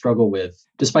I struggle with,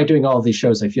 despite doing all of these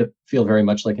shows, I feel very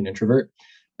much like an introvert,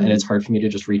 and it's hard for me to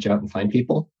just reach out and find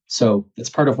people. So it's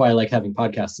part of why I like having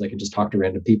podcasts. I can just talk to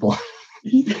random people.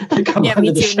 Yeah,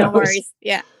 me too. No worries.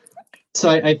 Yeah. So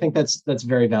I think that's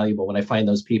very valuable when I find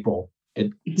those people.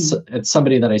 It's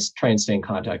somebody that I try and stay in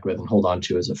contact with and hold on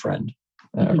to as a friend,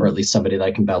 or at least somebody that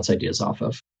I can bounce ideas off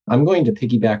of. I'm going to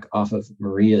piggyback off of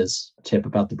Maria's tip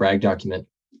about the brag document.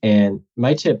 And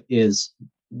my tip is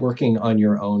working on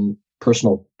your own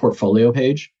personal portfolio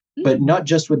page, but not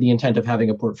just with the intent of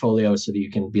having a portfolio so that you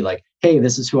can be like, hey,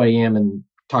 this is who I am, and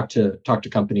talk to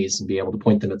companies and be able to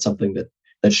point them at something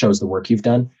that shows the work you've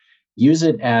done. Use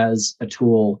it as a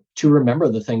tool to remember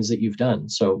the things that you've done.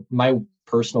 So my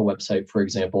personal website, for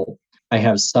example, I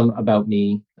have some about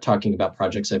me talking about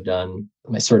projects I've done,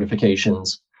 my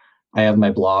certifications. I have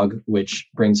my blog, which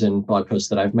brings in blog posts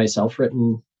that I've myself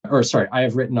written, I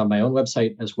have written on my own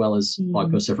website, as well as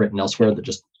blog posts I've written elsewhere that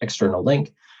just external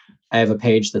link. I have a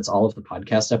page that's all of the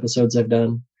podcast episodes I've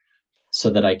done,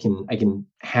 so that I can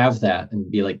have that and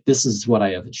be like, this is what I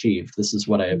have achieved. This is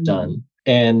what I have done.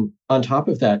 And on top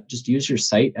of that, just use your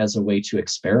site as a way to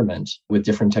experiment with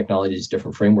different technologies,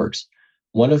 different frameworks.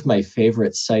 One of my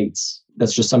favorite sites,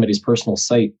 that's just somebody's personal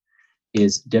site,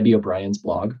 is Debbie O'Brien's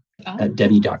blog at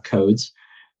debbie.codes.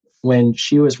 When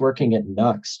she was working at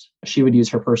Nuxt, she would use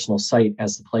her personal site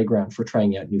as the playground for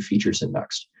trying out new features in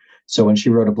Nuxt. So when she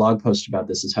wrote a blog post about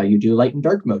this is how you do light and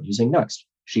dark mode using Nuxt,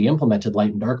 she implemented light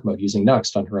and dark mode using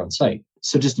Nuxt on her own site.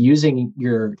 So just using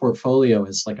your portfolio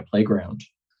as like a playground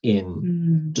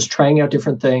in just trying out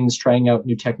different things, trying out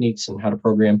new techniques and how to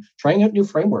program, trying out new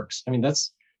frameworks. I mean,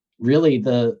 that's really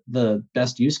the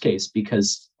best use case,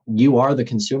 because you are the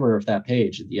consumer of that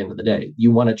page at the end of the day.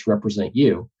 You want it to represent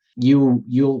you.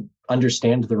 You'll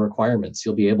understand the requirements.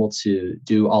 You'll be able to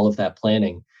do all of that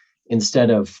planning instead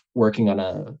of working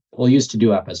on we'll use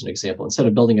To-Do app as an example. Instead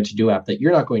of building a To-Do app that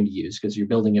you're not going to use because you're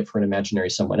building it for an imaginary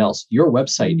someone else, your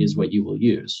website is what you will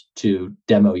use to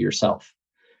demo yourself.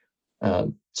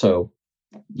 So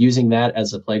using that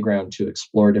as a playground to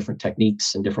explore different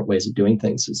techniques and different ways of doing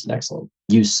things is an excellent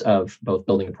use of both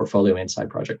building a portfolio and side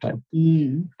project time.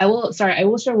 I will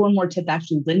share one more tip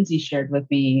actually Lindsay shared with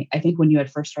me, I think when you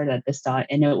had first started at This Dot,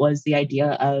 and it was the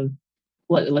idea of,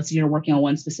 let's say you're working on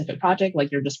one specific project, like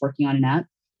you're just working on an app,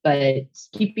 but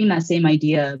keeping that same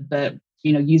idea, but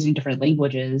using different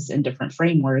languages and different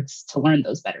frameworks to learn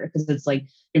those better. Because it's like,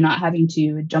 you're not having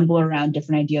to jumble around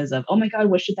different ideas of, oh my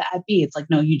God, what should the app be? It's like,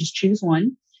 no, you just choose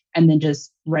one and then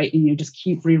just write, and you just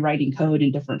keep rewriting code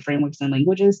in different frameworks and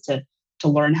languages to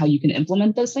learn how you can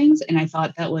implement those things. And I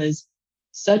thought that was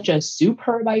such a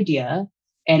superb idea.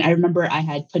 And I remember I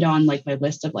had put on like my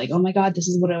list of like, oh my God, this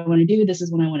is what I want to do. This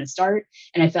is when I want to start.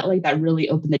 And I felt like that really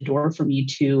opened the door for me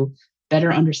to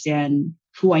better understand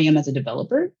who I am as a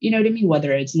developer. You know what I mean?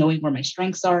 Whether it's knowing where my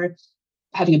strengths are,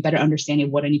 having a better understanding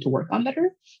of what I need to work on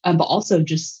better, but also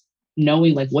just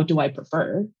knowing like, what do I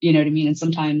prefer? You know what I mean? And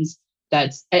sometimes I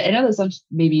know that sounds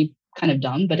maybe kind of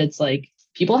dumb, but it's like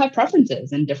people have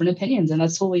preferences and different opinions, and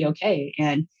that's totally okay.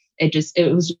 And it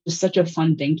was just such a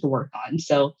fun thing to work on.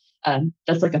 So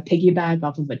that's like a piggyback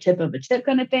off of a tip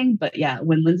kind of thing. But yeah,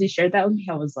 when Lindsay shared that with me,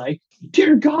 I was like,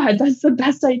 dear God, that's the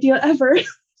best idea ever.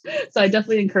 So I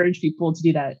definitely encourage people to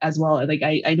do that as well. Like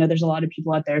I know there's a lot of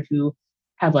people out there who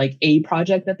have like a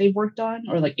project that they've worked on,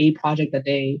 or like a project that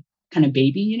they kind of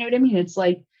baby, you know what I mean? It's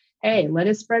like, hey, let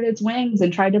it spread its wings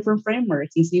and try different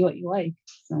frameworks and see what you like.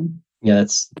 So yeah,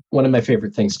 that's one of my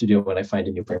favorite things to do when I find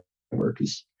a new framework.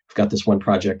 Is I've got this one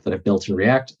project that I've built in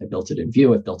React. I built it in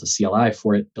Vue. I've built a CLI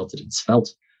for it, built it in Svelte,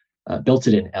 built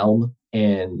it in Elm,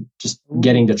 and just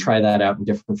getting to try that out in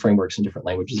different frameworks and different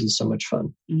languages is so much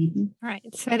fun. All right.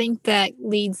 So I think that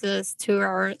leads us to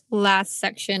our last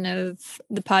section of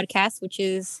the podcast, which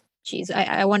is,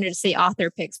 I wanted to say author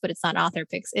picks, but it's not author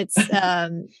picks. It's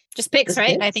just picks,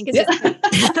 right? I think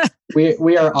it's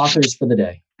we are authors for the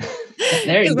day.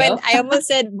 There you go. I almost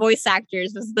said voice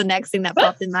actors was the next thing that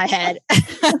popped in my head.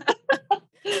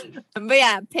 But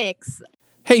yeah, picks.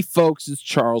 Hey folks, it's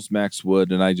Charles Max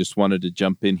Wood, and I just wanted to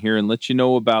jump in here and let you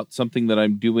know about something that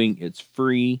I'm doing. It's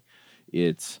free.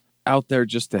 It's out there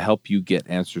just to help you get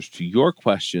answers to your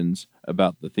questions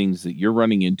about the things that you're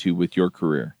running into with your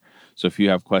career. So if you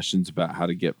have questions about how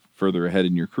to get further ahead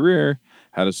in your career,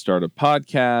 how to start a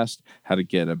podcast, how to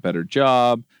get a better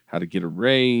job, how to get a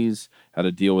raise, how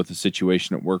to deal with a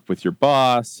situation at work with your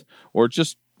boss, or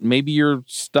just maybe you're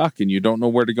stuck and you don't know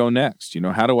where to go next.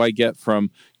 How do I get from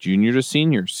junior to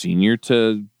senior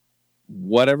to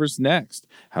whatever's next?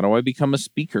 How do I become a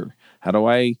speaker? How do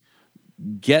I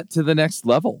get to the next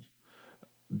level?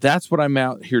 That's what I'm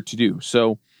out here to do.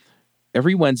 So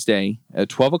every Wednesday at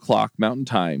 12 o'clock Mountain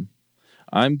Time,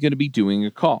 I'm going to be doing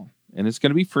a call, and it's going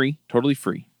to be free, totally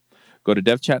free. Go to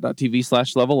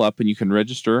devchat.tv/levelup and you can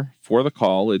register for the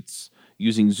call. It's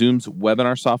using Zoom's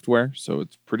webinar software, so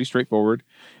it's pretty straightforward.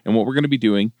 And what we're going to be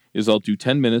doing is I'll do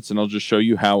 10 minutes and I'll just show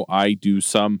you how I do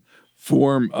some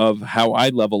form of how I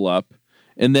level up.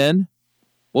 And then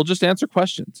we'll just answer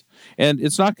questions. And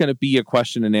it's not going to be a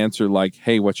question and answer like,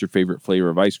 hey, what's your favorite flavor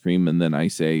of ice cream? And then I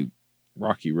say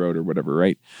Rocky Road or whatever,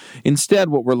 right? Instead,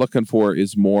 what we're looking for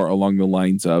is more along the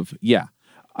lines of, yeah,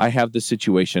 I have this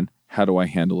situation. How do I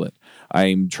handle it?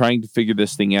 I'm trying to figure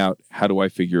this thing out. How do I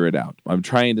figure it out? I'm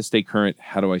trying to stay current.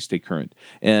 How do I stay current?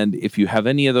 And if you have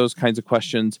any of those kinds of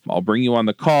questions, I'll bring you on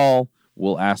the call.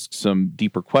 We'll ask some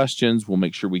deeper questions. We'll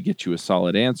make sure we get you a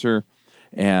solid answer.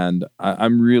 And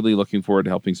I'm really looking forward to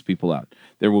helping some people out.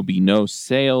 There will be no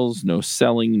sales, no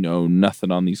selling, no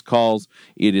nothing on these calls.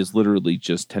 It is literally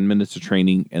just 10 minutes of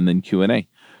training and then Q&A.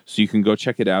 So you can go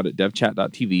check it out at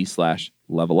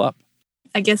devchat.tv/levelup.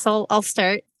 I guess I'll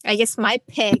start. I guess my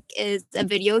pick is a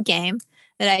video game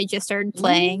that I just started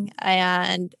playing,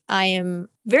 and I am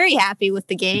very happy with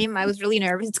the game. I was really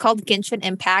nervous. It's called Genshin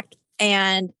Impact,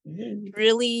 and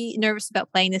really nervous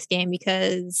about playing this game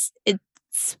because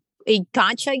it's a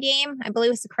gacha game, I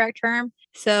believe is the correct term.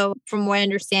 So from what I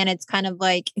understand, it's kind of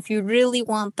like if you really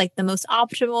want like the most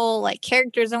optimal like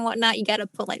characters and whatnot, you got to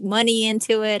put like money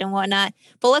into it and whatnot.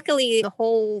 But luckily, the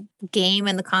whole game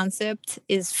and the concept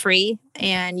is free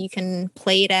and you can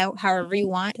play it out however you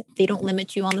want. They don't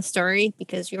limit you on the story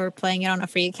because you're playing it on a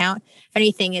free account. If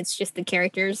anything, it's just the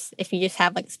characters. If you just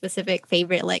have like a specific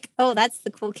favorite, like, oh, that's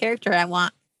the cool character I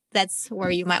want, that's where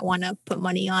you might want to put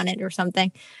money on it or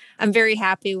something. I'm very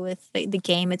happy with the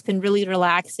game. It's been really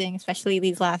relaxing, especially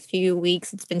these last few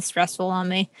weeks. It's been stressful on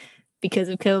me because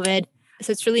of COVID.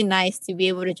 So it's really nice to be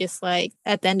able to just like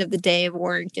at the end of the day of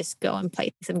work, just go and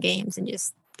play some games and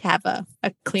just have a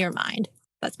clear mind.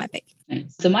 That's my pick.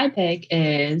 So my pick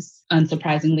is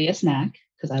unsurprisingly a snack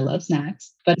because I love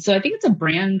snacks. But so I think it's a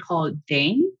brand called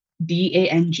Dang,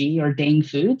 D-A-N-G, or Dang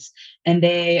Foods. And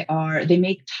they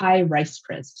make Thai rice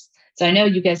crisps. So I know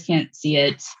you guys can't see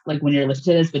it like when you're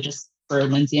listening to this, but just for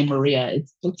Lindsay and Maria, it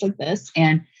looks like this.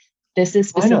 And this is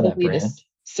specifically this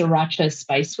sriracha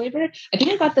spice flavor. I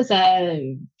think I got this at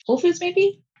Whole Foods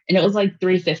maybe. And it was like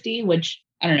 $3.50, which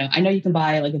I don't know. I know you can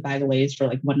buy like a bag of Lay's for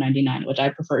like $1.99, which I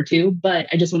prefer to, but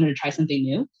I just wanted to try something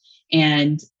new.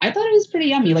 And I thought it was pretty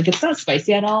yummy. Like it's not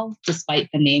spicy at all, despite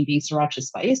the name being sriracha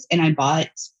spice. And I bought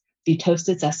the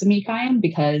toasted sesame kind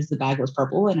because the bag was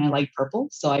purple and I like purple.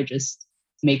 So I just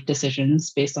make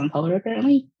decisions based on color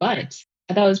apparently. But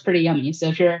I thought it was pretty yummy. So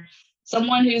if you're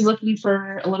someone who's looking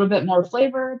for a little bit more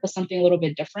flavor, but something a little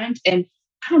bit different, and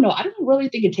I don't know, I don't really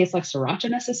think it tastes like sriracha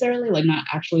necessarily, like not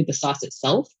actually the sauce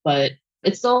itself, but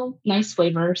it's still nice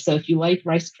flavor. So if you like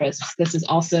rice crisps, this is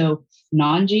also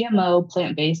non-GMO,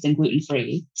 plant-based, and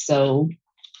gluten-free. So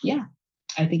yeah,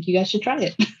 I think you guys should try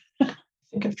it. I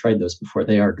think I've tried those before.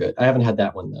 They are good. I haven't had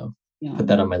that one though. Yeah. Put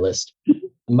that on my list.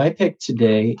 My pick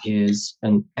today is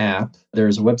an app.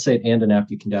 There's a website and an app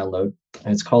you can download.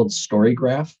 And it's called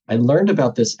Storygraph. I learned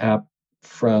about this app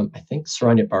from, I think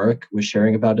Saranya Barak was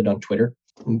sharing about it on Twitter.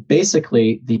 And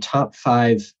basically, the top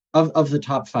 5 of the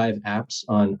top 5 apps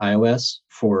on iOS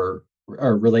for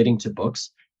relating to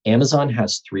books, Amazon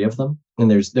has 3 of them. And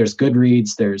there's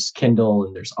Goodreads, there's Kindle,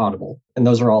 and there's Audible. And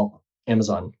those are all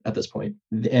Amazon at this point.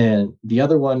 And the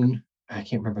other one, I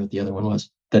can't remember what the other one was.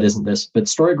 That isn't this, but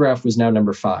Storygraph was now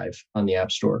number 5 on the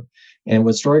App Store. And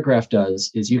what Storygraph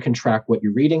does is you can track what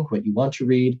you're reading, what you want to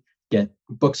read, get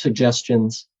book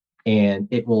suggestions, and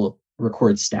it will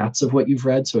record stats of what you've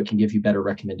read so it can give you better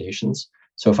recommendations.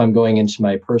 So if I'm going into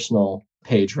my personal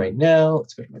page right now,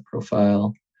 let's go to my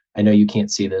profile. I know you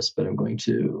can't see this, but I'm going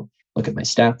to look at my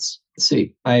stats. Let's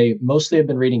see. I mostly have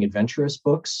been reading adventurous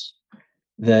books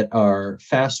that are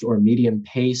fast or medium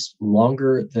paced,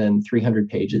 longer than 300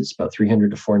 pages, about 300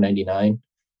 to 499,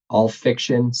 all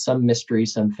fiction, some mystery,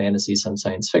 some fantasy, some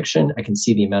science fiction. I can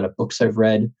see the amount of books I've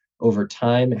read over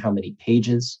time, how many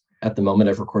pages. At the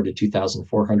moment, I've recorded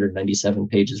 2,497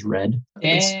 pages read.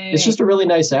 It's just a really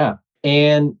nice app.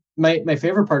 And my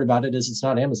favorite part about it is it's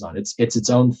not Amazon. It's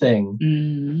its own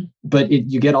thing, but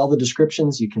you get all the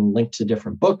descriptions. You can link to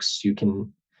different books. You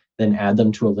can then add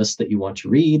them to a list that you want to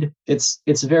read. It's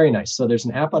very nice. So there's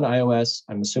an app on iOS.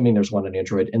 I'm assuming there's one on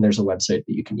Android, and there's a website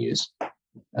that you can use.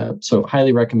 So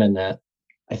highly recommend that.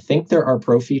 I think there are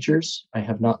pro features. I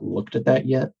have not looked at that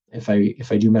yet. If I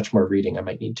do much more reading, I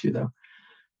might need to though.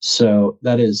 So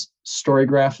that is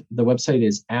Storygraph. The website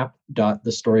is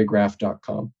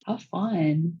app.thestorygraph.com. How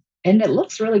fun. And it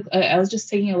looks really, I was just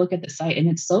taking a look at the site and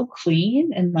it's so clean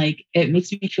and like, it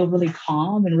makes me feel really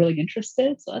calm and really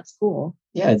interested. So that's cool.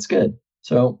 Yeah, it's good.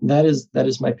 So that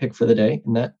is my pick for the day.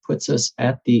 And that puts us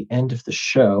at the end of the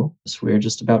show. So we're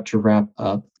just about to wrap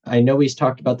up. I know we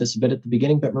talked about this a bit at the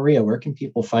beginning, but Maria, where can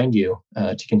people find you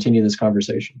to continue this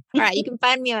conversation? All right. You can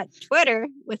find me on Twitter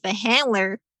with the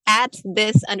handler at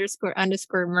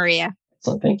 @this__Maria.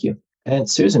 Excellent. Thank you. And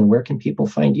Susan, where can people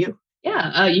find you?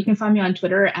 Yeah, you can find me on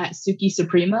Twitter at Suki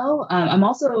Supremo. I'm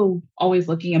also always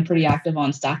looking and pretty active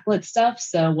on Stackblitz stuff.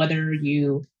 So whether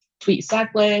you tweet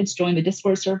Stackblitz, join the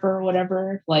Discord server or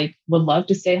whatever, like would love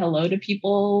to say hello to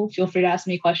people. Feel free to ask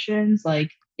me questions. Like,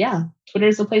 yeah, Twitter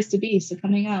is the place to be. So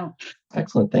coming out.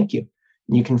 Excellent. Thank you.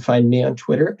 You can find me on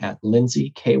Twitter at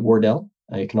Lindsay K. Wardell.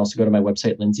 You can also go to my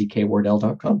website,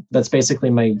 lindsaykwardell.com. That's basically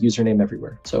my username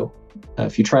everywhere. So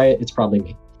if you try it, it's probably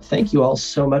me. Thank you all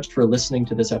so much for listening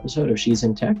to this episode of She's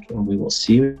in Tech, and we will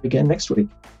see you again next week.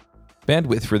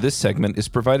 Bandwidth for this segment is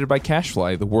provided by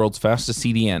CacheFly, the world's fastest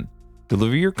CDN.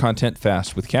 Deliver your content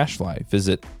fast with CacheFly.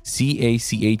 Visit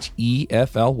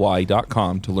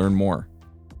CacheFly.com to learn more.